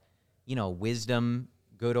 but, Wisdom,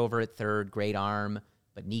 good over at third, great arm.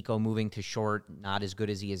 But Nico moving to short, not as good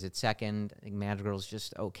as he is at second. I think Madrigal's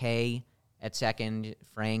just okay at second.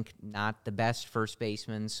 Frank, not the best first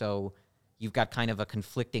baseman. So you've got kind of a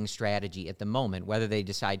conflicting strategy at the moment, whether they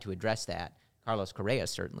decide to address that. Carlos Correa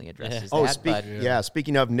certainly addresses that.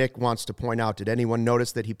 Speaking of, Nick wants to point out, did anyone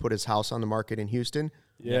notice that he put his house on the market in Houston?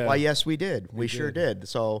 Yeah. Why, yes, we did. We sure did.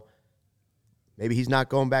 So maybe he's not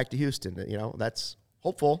going back to Houston. That's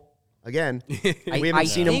hopeful. Again, we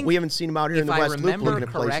haven't seen him out here in the West Loop looking at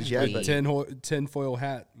places yet. But tinfoil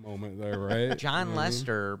hat moment there, right? John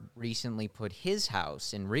Lester recently put his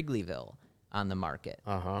house in Wrigleyville on the market.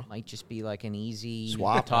 Might just be like an easy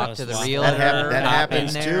swap. Talk to the realtor. That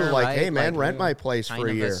happens there, too. Like, right? hey man, rent my place for a year.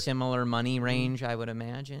 Kind of a similar money range, I would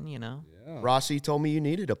imagine. Yeah. Rossi told me you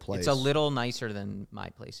needed a place. It's a little nicer than my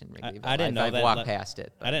place in Wrigleyville. I didn't know I've that. walked past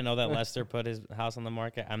it. I didn't know that Lester put his house on the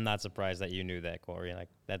market. I'm not surprised that you knew that, Corey. Like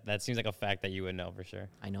that seems like a fact that you would know for sure.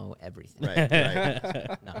 I know everything.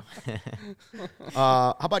 Right. No.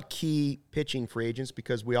 How about key pitching free agents?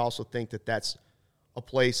 Because we also think that that's a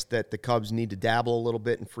place that the Cubs need to dabble a little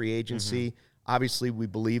bit in free agency. Obviously, we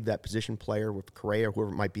believe that position player with Correa or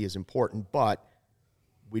whoever it might be is important, but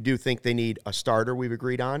we do think they need a starter we've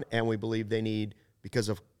agreed on, and we believe they need, because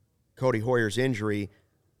of Cody Hoyer's injury,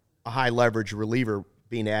 a high-leverage reliever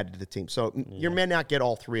being added to the team. So you may not get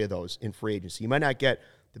all three of those in free agency. You might not get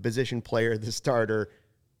the position player, the starter.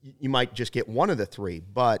 You might just get one of the three.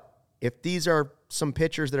 But if these are some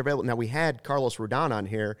pitchers that are available. Now, we had Carlos Rodon on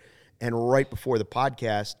here, and right before the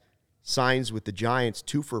podcast, signs with the Giants,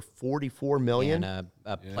 2 for $44 million. And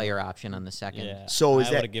a player option on the second. Yeah. So I would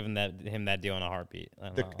have given him that deal in a heartbeat.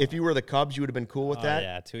 If you were the Cubs, you would have been cool with that?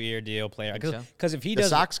 Yeah, 2-year deal player. So? Because if he the does,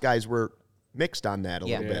 Sox guys were mixed on that a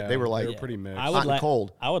little bit. They were like, they were pretty mixed. hot and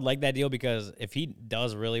cold. I would like that deal because if he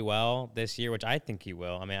does really well this year, which I think he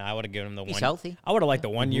will, I mean, I would have given him the He's one. healthy. I would have liked the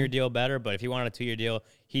 1-year deal better, but if he wanted a 2-year deal,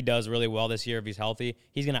 he does really well this year. If he's healthy,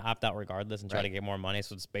 he's going to opt out regardless and try to get more money.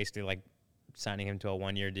 So it's basically like signing him to a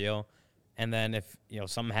 1-year deal. And then if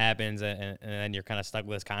something happens and then you're kind of stuck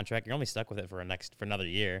with this contract, you're only stuck with it for another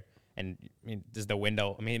year. And I mean, does the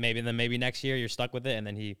window? I mean, maybe next year you're stuck with it, and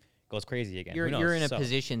then he goes crazy again. You're in a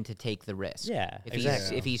position to take the risk. Yeah,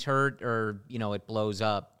 if he's hurt or it blows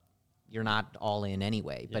up, you're not all in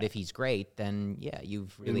anyway. But if he's great, then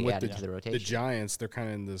you've really added to the rotation. The Giants, they're kind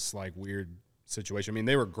of in this like weird situation. I mean,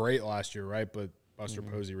 they were great last year, right? But Buster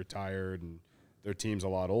Posey retired, and their team's a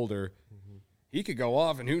lot older. He could go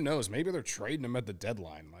off, and who knows? Maybe they're trading him at the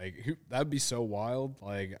deadline. Like, that'd be so wild.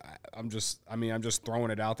 Like, I'm just throwing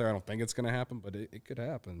it out there. I don't think it's going to happen, but it could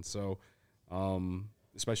happen. So,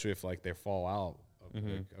 especially if like they fall out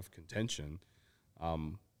of contention.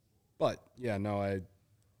 But yeah, no,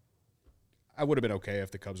 I would have been okay if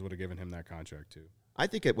the Cubs would have given him that contract too. I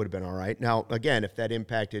think it would have been all right. Now, again, if that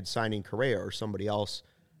impacted signing Correa or somebody else,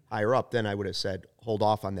 higher up, then I would have said hold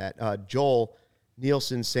off on that. Joel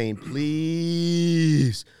Nielsen saying,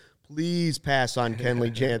 please pass on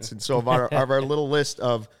Kenley Jansen. So of our little list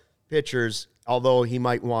of pitchers, although he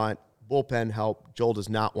might want bullpen help, Joel does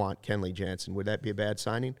not want Kenley Jansen. Would that be a bad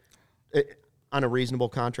signing? On a reasonable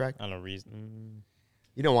contract? On a reason.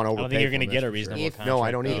 You don't want to overpay. I don't think you're going to get a reasonable contract. No,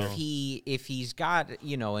 I don't either. If he's got,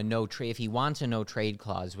 a no trade, if he wants a no trade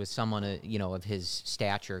clause with someone, of his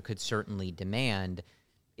stature could certainly demand,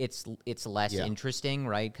 it's less interesting,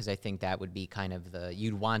 right? Because I think that would be kind of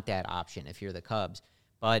you'd want that option if you're the Cubs.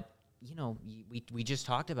 But, we just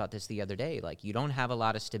talked about this the other day. Like, you don't have a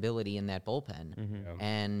lot of stability in that bullpen. Mm-hmm.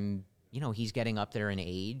 And, he's getting up there in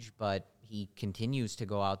age, but he continues to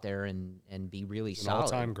go out there and be really solid.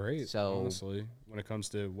 All-time great, so, honestly, when it comes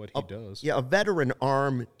to what he does. Yeah, a veteran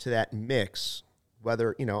arm to that mix,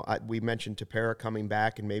 whether, we mentioned Tepera coming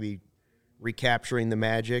back and maybe recapturing the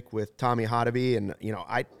magic with Tommy Hotovy. And,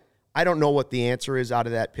 I don't know what the answer is out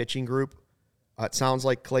of that pitching group. It sounds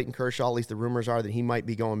like Clayton Kershaw, at least the rumors are that he might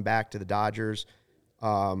be going back to the Dodgers.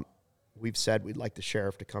 We've said we'd like the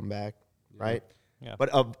Sheriff to come back, right? Yeah. But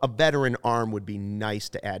a veteran arm would be nice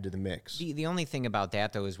to add to the mix. The only thing about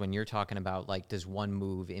that, though, is when you're talking about, like, does one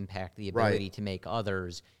move impact the ability to make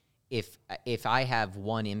others? If I have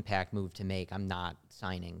one impact move to make, I'm not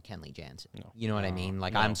signing Kenley Jansen. No. You know what I mean?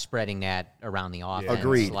 Like, I'm spreading that around the offense.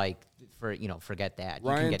 Agreed. Like, forget that.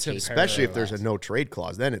 Ryan you can get Tepera, especially if there's a no trade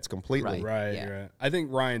clause, then it's completely right. I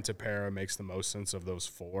think Ryan Tepera makes the most sense of those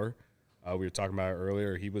four. We were talking about it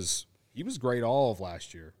earlier. He was great all of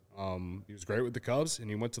last year. He was great with the Cubs, and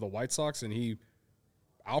he went to the White Sox, and he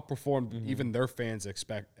outperformed even their fans'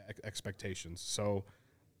 expectations. So,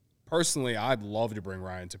 personally, I'd love to bring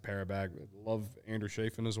Ryan Tepera back. Love Andrew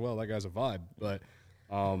Chafin as well. That guy's a vibe. But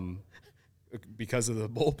because of the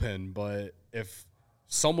bullpen. But if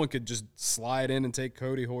someone could just slide in and take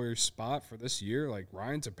Cody Hoyer's spot for this year, like,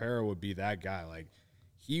 Ryan Tepera would be that guy. Like,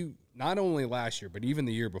 he not only last year, but even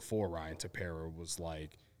the year before, Ryan Tepera was,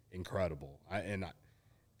 like, incredible.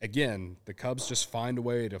 Again, the Cubs just find a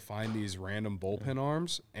way to find these random bullpen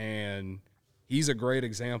arms, and he's a great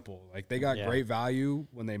example. Like, they got great value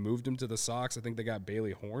when they moved him to the Sox. I think they got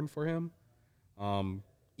Bailey Horn for him.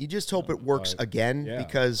 You just hope it works again,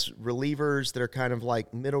 because relievers that are kind of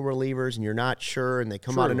like middle relievers and you're not sure, and they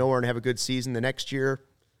come out of nowhere and have a good season the next year,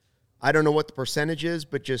 I don't know what the percentage is,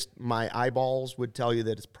 but just my eyeballs would tell you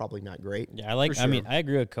that it's probably not great. Yeah, I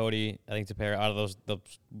agree with Cody. I think Tepera, out of those,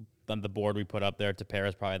 on the board we put up there, Tepera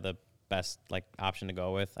is probably the best option to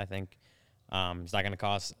go with. I think he's not going to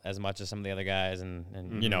cost as much as some of the other guys, and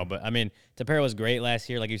but I mean, Tepera was great last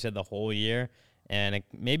year, like you said, the whole year. And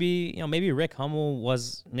maybe Rick Hummel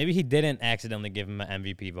maybe he didn't accidentally give him an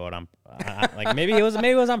MVP vote on, maybe it was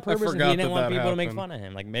on purpose and he didn't want people to make fun of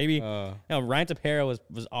him. Like, maybe Ryan Tepera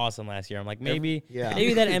was awesome last year. I'm like, maybe that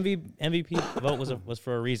MVP vote was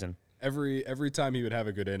for a reason. Every time he would have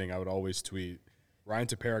a good inning, I would always tweet, Ryan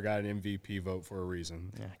Tepera got an MVP vote for a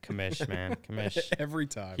reason. Yeah, commish, man. Commish. Every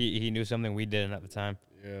time. He knew something we didn't at the time.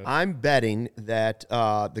 Yeah. I'm betting that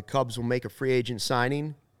the Cubs will make a free agent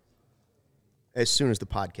signing as soon as the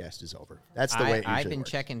podcast is over. That's the way it usually I've been works.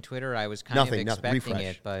 checking Twitter. I was kind of expecting refresh.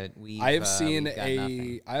 it, but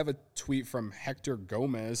I have a tweet from Hector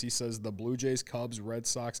Gomez. He says the Blue Jays, Cubs, Red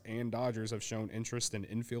Sox, and Dodgers have shown interest in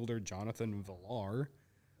infielder Jonathan Villar.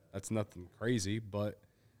 That's nothing crazy, but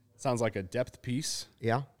sounds like a depth piece.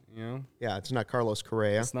 Yeah. Yeah, it's not Carlos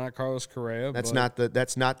Correa. It's not Carlos Correa. That's not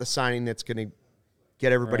the signing that's going to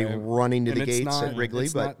get everybody running to the gates at Wrigley.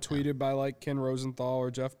 It's not tweeted by Ken Rosenthal or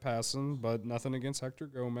Jeff Passan, but nothing against Hector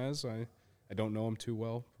Gomez. I don't know him too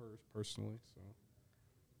well personally. So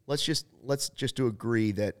let's just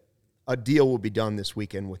agree that a deal will be done this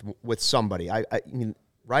weekend with somebody. I mean,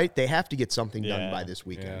 right? They have to get something done by this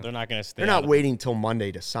weekend. Yeah. They're not going to stay. They're not waiting till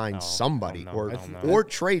Monday to sign somebody or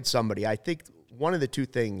trade somebody. I think one of the two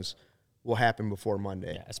things will happen before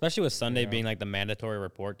Monday. Yeah, especially with Sunday being the mandatory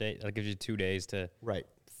report date. That gives you 2 days to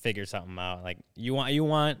figure something out. Like, you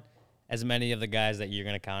want as many of the guys that you're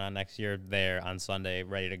going to count on next year there on Sunday,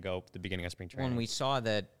 ready to go at the beginning of spring training. When we saw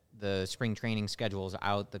that the spring training schedule's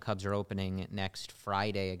out, the Cubs are opening next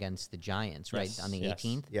Friday against the Giants, right? On the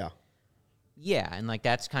 18th? Yeah. Yeah, and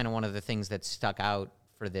that's kind of one of the things that stuck out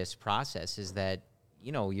for this process is that,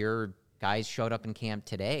 your guys showed up in camp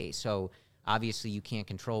today, so obviously you can't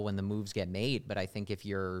control when the moves get made, but I think if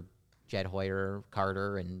you're Jed Hoyer,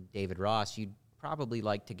 Carter, and David Ross, you'd probably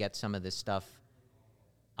like to get some of this stuff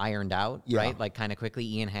ironed out, right? Like, kind of quickly.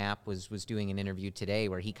 Ian Happ was doing an interview today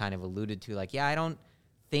where he kind of alluded to, I don't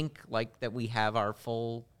think, that we have our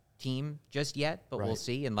full team just yet, but we'll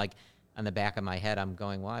see. And, on the back of my head, I'm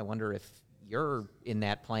going, well, I wonder if you're in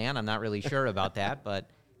that plan. I'm not really sure about that, but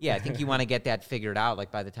yeah, I think you want to get that figured out,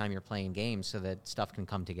 like by the time you're playing games, so that stuff can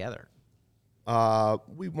come together.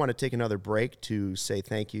 We want to take another break to say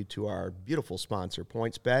thank you to our beautiful sponsor,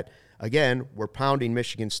 PointsBet. Again, we're pounding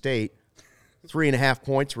Michigan State. 3.5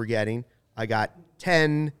 points we're getting. I got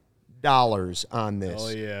 $10 on this. Oh,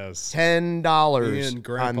 yes. $10 and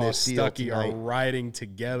Grandpa on this deal Stuckey tonight. are riding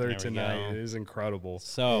together There we tonight. go. It is incredible.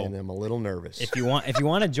 So And I'm a little nervous. if you want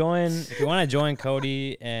to join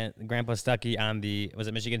Cody and Grandpa Stuckey on the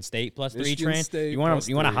Michigan State +3 Michigan train, State you want plus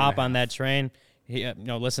to hop 3.5. on that train.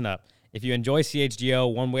 Listen up. If you enjoy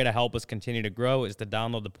CHGO, one way to help us continue to grow is to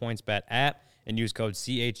download the PointsBet app and use code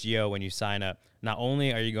CHGO when you sign up. Not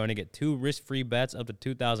only are you going to get 2 risk-free bets up to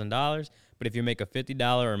 $2,000, but if you make a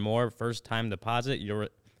 $50 or more first-time deposit,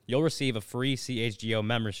 you'll receive a free CHGO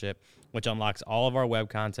membership, which unlocks all of our web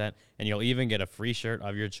content, and you'll even get a free shirt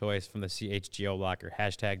of your choice from the CHGO locker,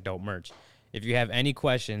 #DopeMerch. If you have any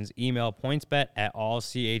questions, email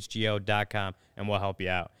pointsbet@allchgo.com, and we'll help you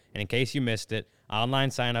out. And in case you missed it,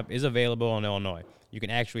 online sign-up is available in Illinois. You can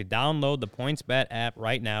actually download the PointsBet app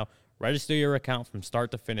right now, register your account from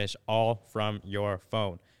start to finish, all from your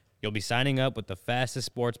phone. You'll be signing up with the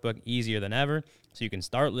fastest sportsbook easier than ever, so you can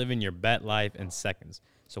start living your bet life in seconds.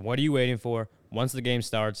 So what are you waiting for? Once the game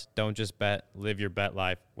starts, don't just bet, live your bet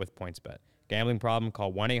life with PointsBet. Gambling problem,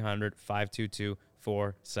 call 1-800-522-4700.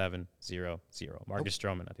 Marcus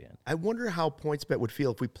Stroman at the end. I wonder how PointsBet would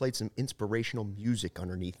feel if we played some inspirational music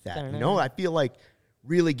underneath that. I feel like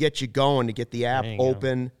really get you going to get the app There you go.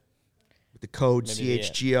 open with the code Maybe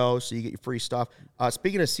CHGO so you get your free stuff.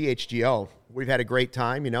 Speaking of CHGO, we've had a great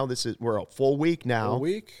time. We're a full week now. A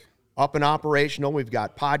week? Up and operational. We've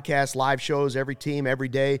got podcasts, live shows, every team, every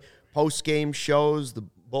day, post-game shows. The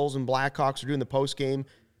Bulls and Blackhawks are doing the post-game.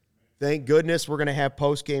 Thank goodness we're going to have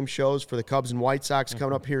post-game shows for the Cubs and White Sox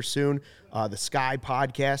coming up here soon. The Sky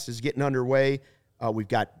podcast is getting underway. We've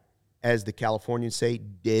got, as the Californians say,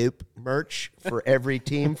 dope merch for every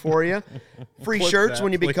team for you. Free Put shirts that,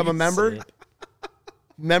 when you become a please. member.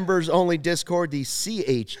 Members-only Discord, the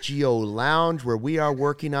CHGO Lounge, where we are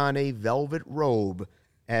working on a velvet robe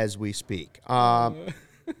as we speak.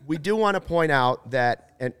 We do want to point out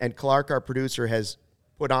that, and Clark, our producer, has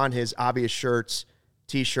put on his obvious shirts,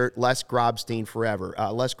 T-shirt, Les Grobstein forever.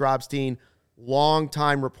 Les Grobstein,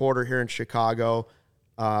 longtime reporter here in Chicago,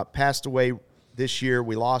 passed away this year.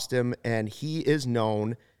 We lost him, and he is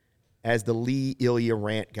known as the Lee Ilya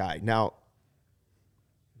rant guy. Now,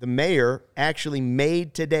 the mayor actually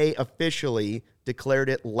made today officially declared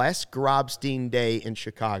it Les Grobstein Day in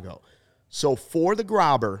Chicago. So for the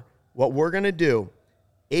Grobber, what we're going to do,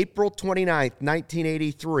 April 29th,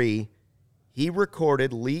 1983, he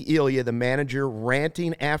recorded Lee Ilya, the manager,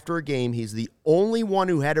 ranting after a game. He's the only one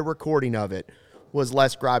who had a recording of it, was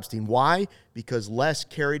Les Grobstein. Why? Because Les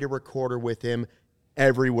carried a recorder with him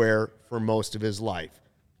everywhere for most of his life.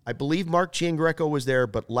 I believe Mark Giangreco was there,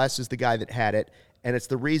 but Les is the guy that had it, and it's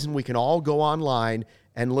the reason we can all go online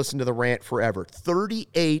and listen to the rant forever.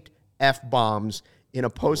 38 F-bombs in a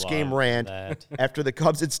post-game Love rant that. after the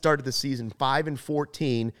Cubs had started the season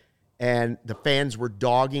 5-14, and the fans were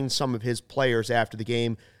dogging some of his players after the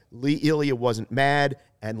game. Lee Ilya wasn't mad,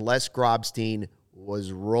 and Les Grobstein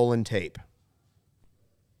was rolling tape.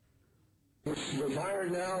 We're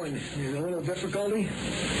mired now in a little difficulty.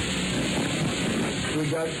 We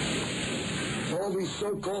got all these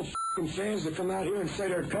so-called fans that come out here and say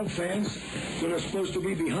they're Cub fans that are supposed to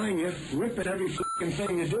be behind you, ripping every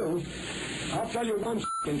thing you do. I'll tell you one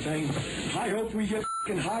thing. I hope we get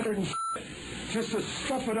hotter than just to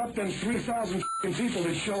stuff it up them 3,000 people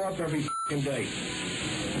that show up every day.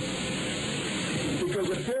 Because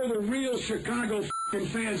if they're the real Chicago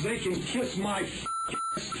fans, they can kiss my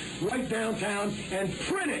ass right downtown and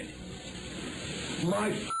print it.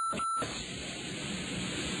 My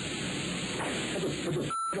What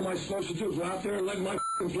the am I supposed to do? Go out there and let my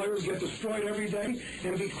players get destroyed every day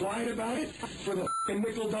and be quiet about it for the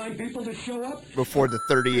nickel-dime people that show up? Before the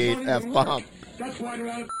 38 It's not even F-bomb. work. That's why they're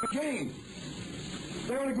out of the game.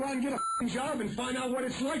 They want to go out and get a job and find out what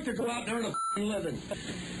it's like to go out there and a living.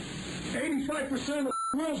 85% of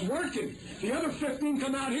the world's working. The other 15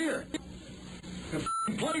 come out here. The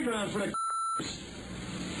playground for the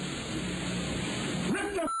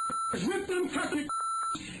rip them country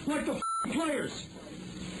like the players.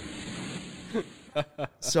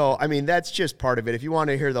 So, I mean, that's just part of it. If you want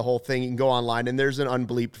to hear the whole thing, you can go online, and there's an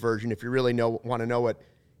unbleeped version if you really want to know what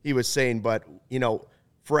he was saying. But,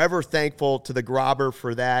 forever thankful to the Grobber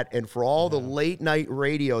for that and for all the late-night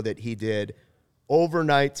radio that he did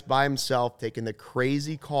overnights by himself, taking the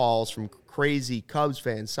crazy calls from crazy Cubs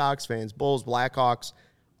fans, Sox fans, Bulls, Blackhawks.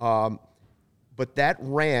 but that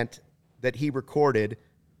rant that he recorded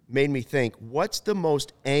made me think, what's the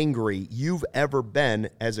most angry you've ever been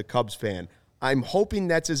as a Cubs fan? I'm hoping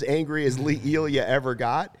that's as angry as Lee Elia ever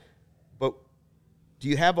got, but do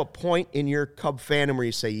you have a point in your Cub fandom where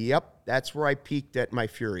you say, yep, that's where I peaked at my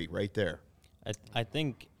fury right there? I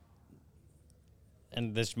think,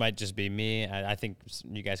 and this might just be me, I think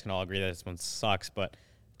you guys can all agree that this one sucks, but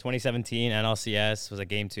 2017 NLCS was a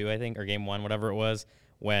game 2, I think, or game 1, whatever it was,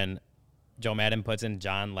 when Joe Madden puts in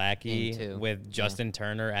John Lackey with Justin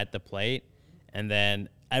Turner at the plate, and then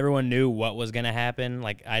everyone knew what was going to happen.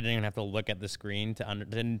 Like, I didn't even have to look at the screen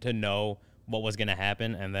to know what was going to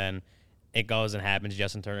happen, and then it goes and happens.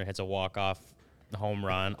 Justin Turner hits a walk-off home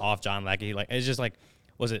run off John Lackey. Like, it's just like,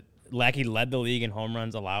 was it Lackey led the league in home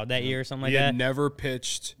runs allowed that year or something like that? He had never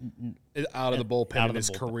pitched out of the bullpen in his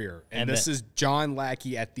career. And this is John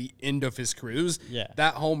Lackey at the end of his career. It was,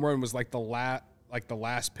 that home run was like the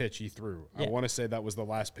last pitch he threw. I want to say that was the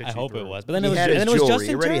last pitch he threw. I hope it was. But then it was Justin Turner.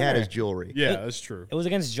 He already had his jewelry. Yeah, that's true. It was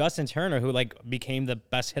against Justin Turner, who, like, became the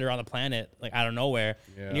best hitter on the planet, like, out of nowhere.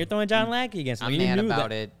 Yeah. And you're throwing John Lackey against him. I'm mad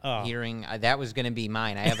about it. Hearing that was going to be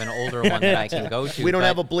mine. I have an older one that I can go to. We don't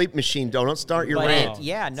have a bleep machine. Don't start your rant.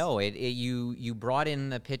 You brought in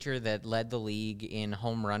the pitcher that led the league in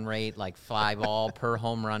home run rate, like fly ball per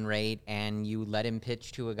home run rate, and you let him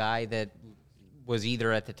pitch to a guy that was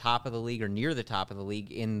either at the top of the league or near the top of the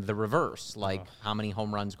league in the reverse, like how many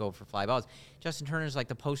home runs go for fly balls. Justin Turner's like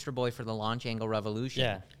the poster boy for the launch angle revolution.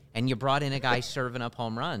 Yeah. And you brought in a guy serving up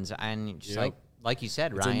home runs. And just like you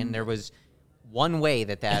said, Ryan, there was one way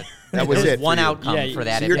that was it. One outcome for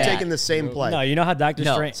that. So you're taking the same play. No, you know how Doctor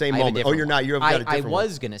Strange... Same moment. Oh, you're not. You've got a different one. I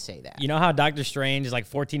was going to say that. You know how Doctor Strange is like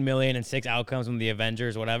 14 million and 6 outcomes from the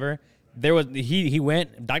Avengers, whatever? There was he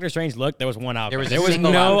went. Doctor Strange looked. There was one outcome. There was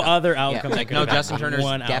no other outcome. No, Justin Turner's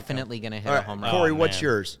definitely going to hit a home run. Corey, what's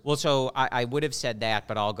yours? Well, so I would have said that,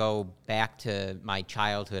 but I'll go back to my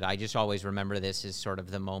childhood. I just always remember this as sort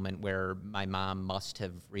of the moment where my mom must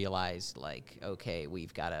have realized, like, okay,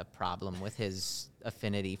 we've got a problem with his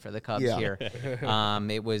affinity for the Cubs here.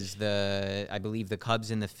 It was I believe the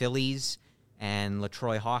Cubs and the Phillies. And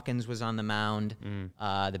LaTroy Hawkins was on the mound.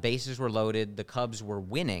 The bases were loaded. The Cubs were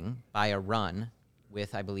winning by a run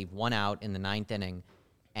with, I believe, 1 out in the 9th inning.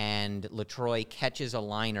 And LaTroy catches a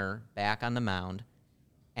liner back on the mound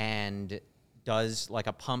and does like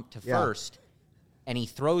a pump to first. And he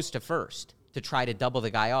throws to first to try to double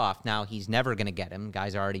the guy off. Now, he's never going to get him.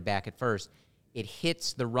 Guy's already back at first. It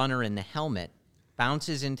hits the runner in the helmet,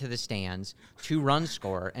 bounces into the stands, 2 runs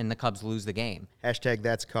score, and the Cubs lose the game. Hashtag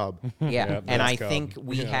that's Cub. Yeah, and I think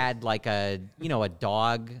we had like a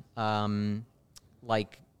dog,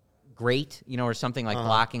 like grate, or something like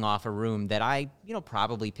blocking off a room that I,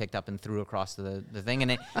 probably picked up and threw across the thing.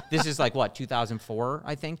 And this is like, what, 2004,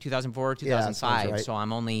 I think? 2004 or 2005. Right. So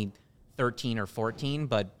I'm only 13 or 14,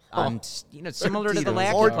 but I'm, similar to the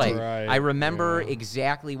Lackey play. Right. I remember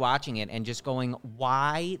exactly watching it and just going,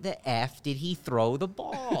 why the F did he throw the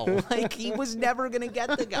ball? Like, he was never going to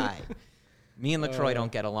get the guy. Me and LaTroy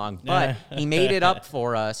don't get along, but he made it up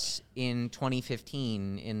for us in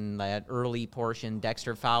 2015 in that early portion.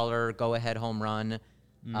 Dexter Fowler, go-ahead home run.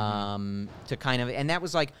 To kind of, and that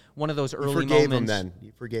was like one of those early moments.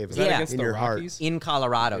 You forgave him. Yeah, in your heart. In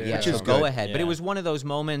Colorado, Which is go good. ahead. Yeah. But it was one of those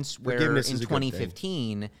moments where in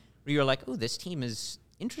 2015, where you're like, oh, this team is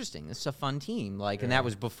interesting. This is a fun team. Like, and that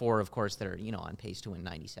was before, of course, they're on pace to win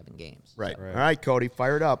 97 games. Right. All right, Cody,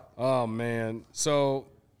 fired up. Oh man, so.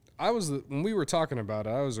 When we were talking about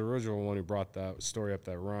it, I was the original one who brought that story up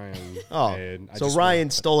that Ryan made. So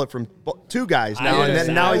Ryan stole it from 2 guys now, and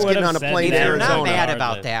then now he's getting on a plane to Arizona. They're not mad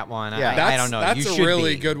about that one. Yeah. I don't know. That's a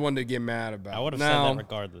really good one to get mad about. I would have said that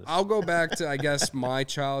regardless. I'll go back to, I guess, my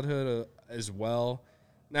childhood as well.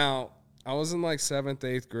 Now, I was in like 7th,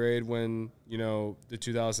 8th grade when, the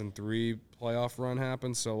 2003 playoff run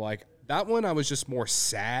happened. So, like, that one I was just more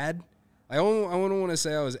sad. I wouldn't want to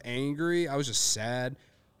say I was angry. I was just sad.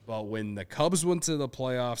 But when the Cubs went to the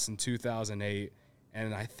playoffs in 2008,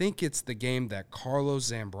 and I think it's the game that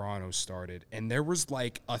Carlos Zambrano started, and there was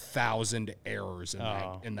like 1,000 errors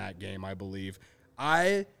in that game, I believe.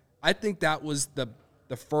 I think that was the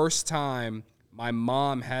first time my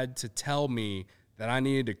mom had to tell me that I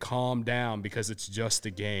needed to calm down because it's just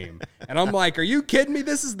a game. And I'm like, are you kidding me?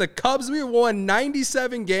 This is the Cubs. We won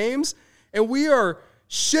 97 games, and we are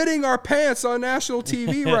shitting our pants on national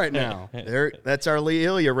TV right now. That's our Lee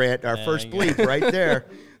Elia rant, our first bleep right there.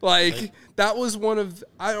 Like, that was one of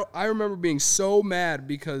 – I remember being so mad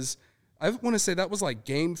because I want to say that was like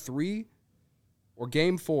game 3 or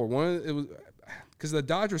game 4. because the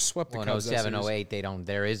Dodgers swept the Cubs. In 07, 08,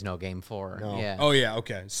 there is no Game 4. No. Yeah. Oh, yeah,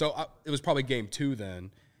 okay. So it was probably Game 2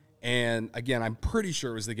 then. And, again, I'm pretty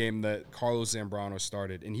sure it was the game that Carlos Zambrano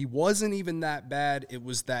started. And he wasn't even that bad. It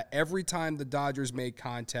was that every time the Dodgers made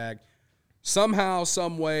contact, somehow,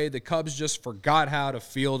 some way, the Cubs just forgot how to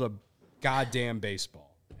field a goddamn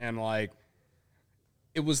baseball. And, like,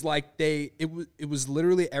 it was like it was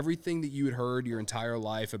literally everything that you had heard your entire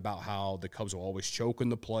life about how the Cubs will always choke in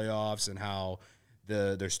the playoffs and how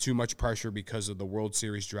there's too much pressure because of the World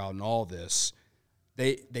Series drought and all this.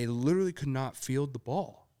 They literally could not field the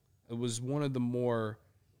ball. It was it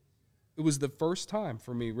was the first time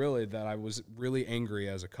for me, really, that I was really angry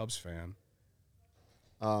as a Cubs fan.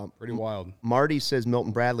 Pretty wild. Marty says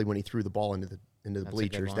Milton Bradley when he threw the ball into the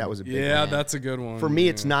bleachers. That was a big one. Yeah, that's a good one. For me,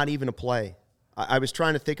 it's not even a play. I was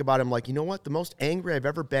trying to think about it. I'm like, you know what? The most angry I've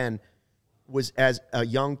ever been was as a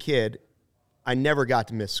young kid. I never got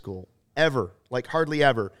to miss school, ever, like hardly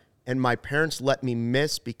ever. And my parents let me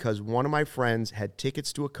miss because one of my friends had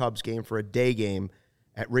tickets to a Cubs game for a day game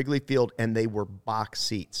at Wrigley Field, and they were box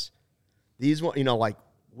seats. These, like,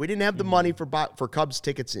 we didn't have the money for Cubs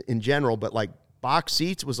tickets in general, but, like, box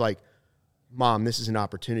seats was like, Mom, this is an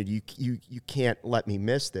opportunity. You can't let me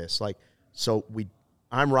miss this. Like, so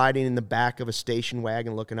I'm riding in the back of a station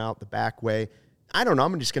wagon looking out the back way. I don't know.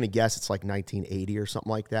 I'm just going to guess it's like 1980 or something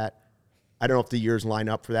like that. I don't know if the years line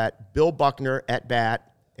up for that. Bill Buckner at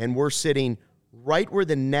bat, and we're sitting right where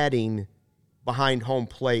the netting behind home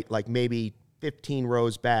plate, like maybe 15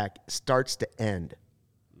 rows back, starts to end.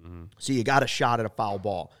 Mm-hmm. So you got a shot at a foul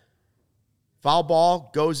ball. Foul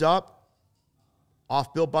ball goes up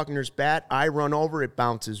off Bill Buckner's bat. I run over. It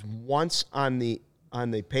bounces once on the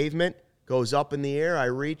pavement, goes up in the air. I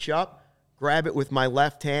reach up, grab it with my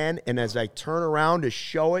left hand, and as I turn around to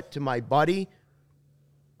show it to my buddy,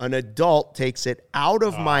 an adult takes it out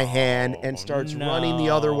of my hand and starts running the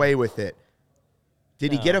other way with it.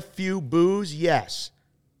 Did he get a few boos? Yes.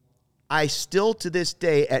 I still, to this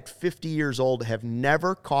day, at 50 years old, have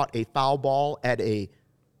never caught a foul ball at a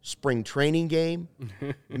spring training game,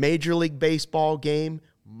 Major League Baseball game,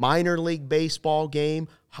 minor league baseball game,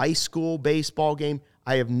 high school baseball game.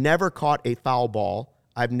 I have never caught a foul ball.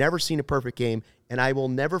 I've never seen a perfect game, and I will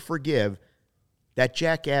never forgive that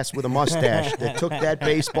jackass with a mustache that took that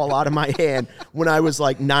baseball out of my hand when I was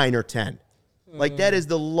like 9 or 10. Like, that is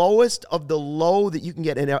the lowest of the low that you can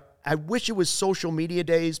get. And I wish it was social media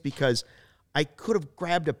days because I could have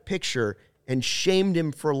grabbed a picture and shamed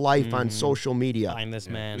him for life on social media. Find this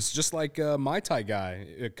man. It's just like my Thai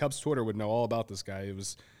guy. Cubs Twitter would know all about this guy. It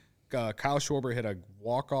was Kyle Schwarber hit a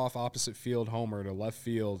walk-off opposite field homer to left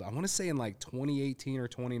field, I want to say in like 2018 or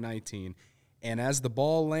 2019. And as the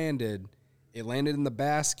ball landed, it landed in the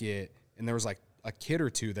basket, and there was like a kid or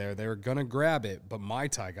two there. They were going to grab it, but my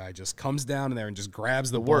Thai guy just comes down in there and just grabs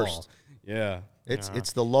the ball. Worst. Yeah.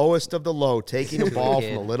 It's the lowest of the low, taking a ball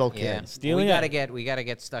from a little kid. We gotta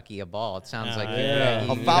get Stucky a ball. It sounds like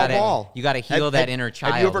a foul ball. You gotta heal that inner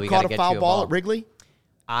child. Have you ever caught a foul ball at Wrigley?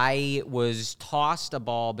 I was tossed a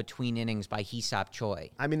ball between innings by Hee-Sop Choi.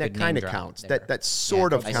 I mean, that kind of counts. That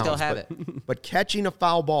sort of counts. I still have it. But catching a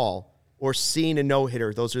foul ball or seeing a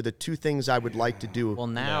no-hitter, those are the two things I would like to do. Well,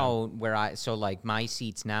 now my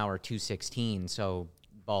seats now are 216, so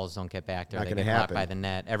balls don't get back there. Not they gonna get blocked happen. by the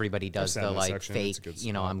net. Everybody does the section, fake,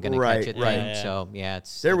 I'm going to Right, catch it right. thing. Yeah. So, yeah,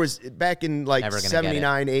 it's... There was, back in like Never gonna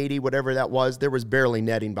 79, 80, whatever that was, there was barely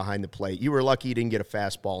netting behind the plate. You were lucky you didn't get a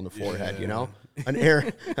fastball in the forehead, you know? An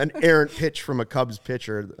errant pitch from a Cubs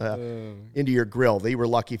pitcher into your grill. They were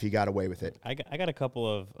lucky if you got away with it. I got a couple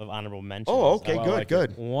of honorable mentions. Oh, okay,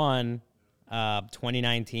 good. One,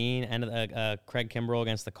 2019, and Craig Kimbrell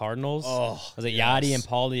against the Cardinals. Was it Yachty and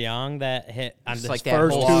Paul DeJong that hit on It's the like that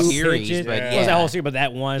first whole two series, pitches? but It was that whole series, but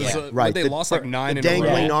that one. Yeah. Like, Right. They lost like 9 in The a row.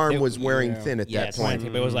 dangling Yeah. arm It- was wearing thin at that point.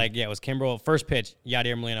 But it was like, it was Kimbrell. First pitch,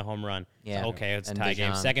 Yadier Molina home run. Yeah. So, okay, it's a And tie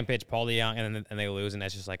game. DeJong. Second pitch, Paul DeJong, and they lose, and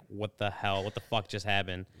that's just like, what the hell? What the fuck just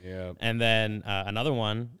happened? Yeah. And then another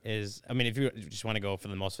one is, I mean, if you just want to go for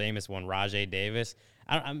the most famous one, Rajai Davis.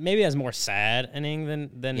 Maybe that's more sad inning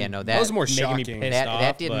than Yeah, no, That was more making shocking. me pissed off.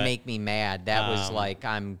 That didn't but- make me mad. That was like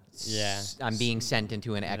I'm being sent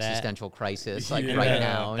into an That- existential crisis right Yeah.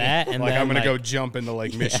 now. That and Like, then, I'm going to go like, jump into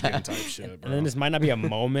Lake Michigan type shit, bro. And then this might not be a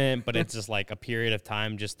moment, but it's just like a period of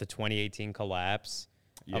time, just the 2018 collapse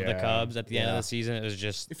of the Yeah. Cubs at the end of the season. It was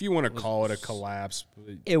just, If you want to call it a collapse,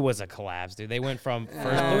 it was a collapse, dude. They went from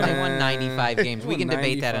first They won 95 games. We can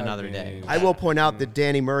debate that 95 another day. games. I will point out that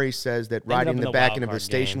Danny Murray says that Ended riding up in in the the back wild end of a card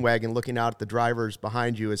station game. wagon looking out at the drivers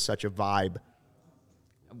behind you is such a vibe.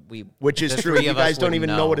 Which is the true. three You of us guys don't wouldn't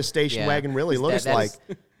even know what a station wagon really looks That like.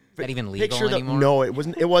 is- that even legal anymore? No, it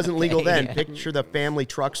wasn't. It wasn't legal then. Picture the family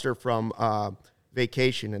truckster from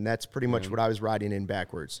Vacation, and that's pretty much what I was riding in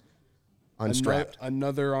backwards, unstrapped.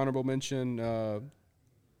 Another honorable mention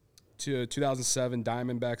to 2007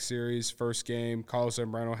 Diamondback Series, first game. Carlos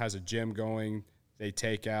Zambrano has a gym going. They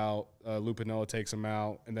take out Lou Piniella takes him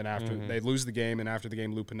out, and then after they lose the game, and after the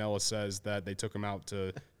game, Lou Piniella says that they took him out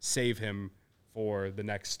to save him for the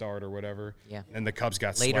next start or whatever. Yeah. And the Cubs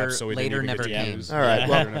got Later- swept, so he later didn't even never get to came. use. All right,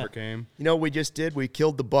 well- Later never came. You know what we just did? We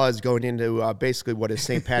killed the buzz going into basically what is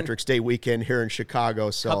St. Patrick's Day weekend here in Chicago.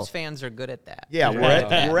 So Cubs fans are good at that. yeah, we're at You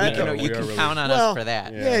the can really- count on Well, us for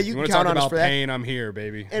that. Yeah, you can wanna count talk on us about for that. pain, I'm here,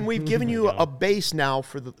 baby. And we've given you a base now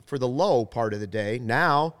for the low part of the day.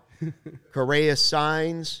 Now, Correa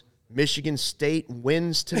signs. Michigan State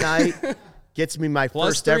wins tonight. Gets me my Plus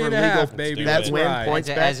first ever 3.5, legal baby. bet That's win. right. Points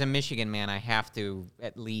As, bet. as a Michigan man, I have to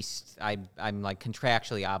at least I'm like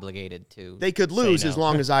contractually obligated to. They could lose as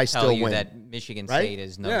long as I tell still you win. that Michigan Right? State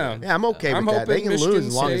is no Yeah. good. Yeah, I'm okay I'm with that. They hoping can lose Michigan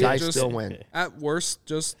as long as State I just- still win. At worst,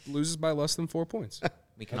 just loses by less than 4 points.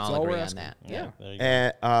 We can That's all all agree we're on asking. that. Yeah. There you go.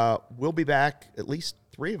 And we'll be back, at least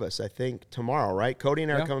 3 of us, I think, tomorrow, right? Cody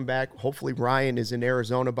and I are Yeah. coming back. Hopefully Ryan is in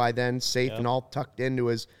Arizona by then, safe and all tucked into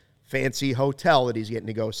his fancy hotel that he's getting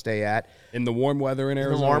to go stay at. In the warm weather in In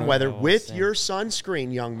Arizona. the warm weather we'll with see. your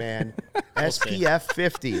sunscreen, young man. SPF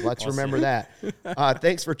 50. Let's remember that.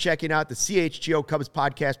 Thanks for checking out the CHGO Cubs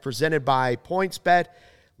podcast presented by PointsBet.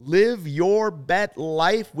 Live your bet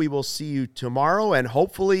life. We will see you tomorrow and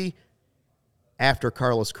hopefully after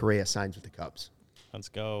Carlos Correa signs with the Cubs. Let's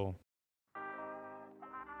go.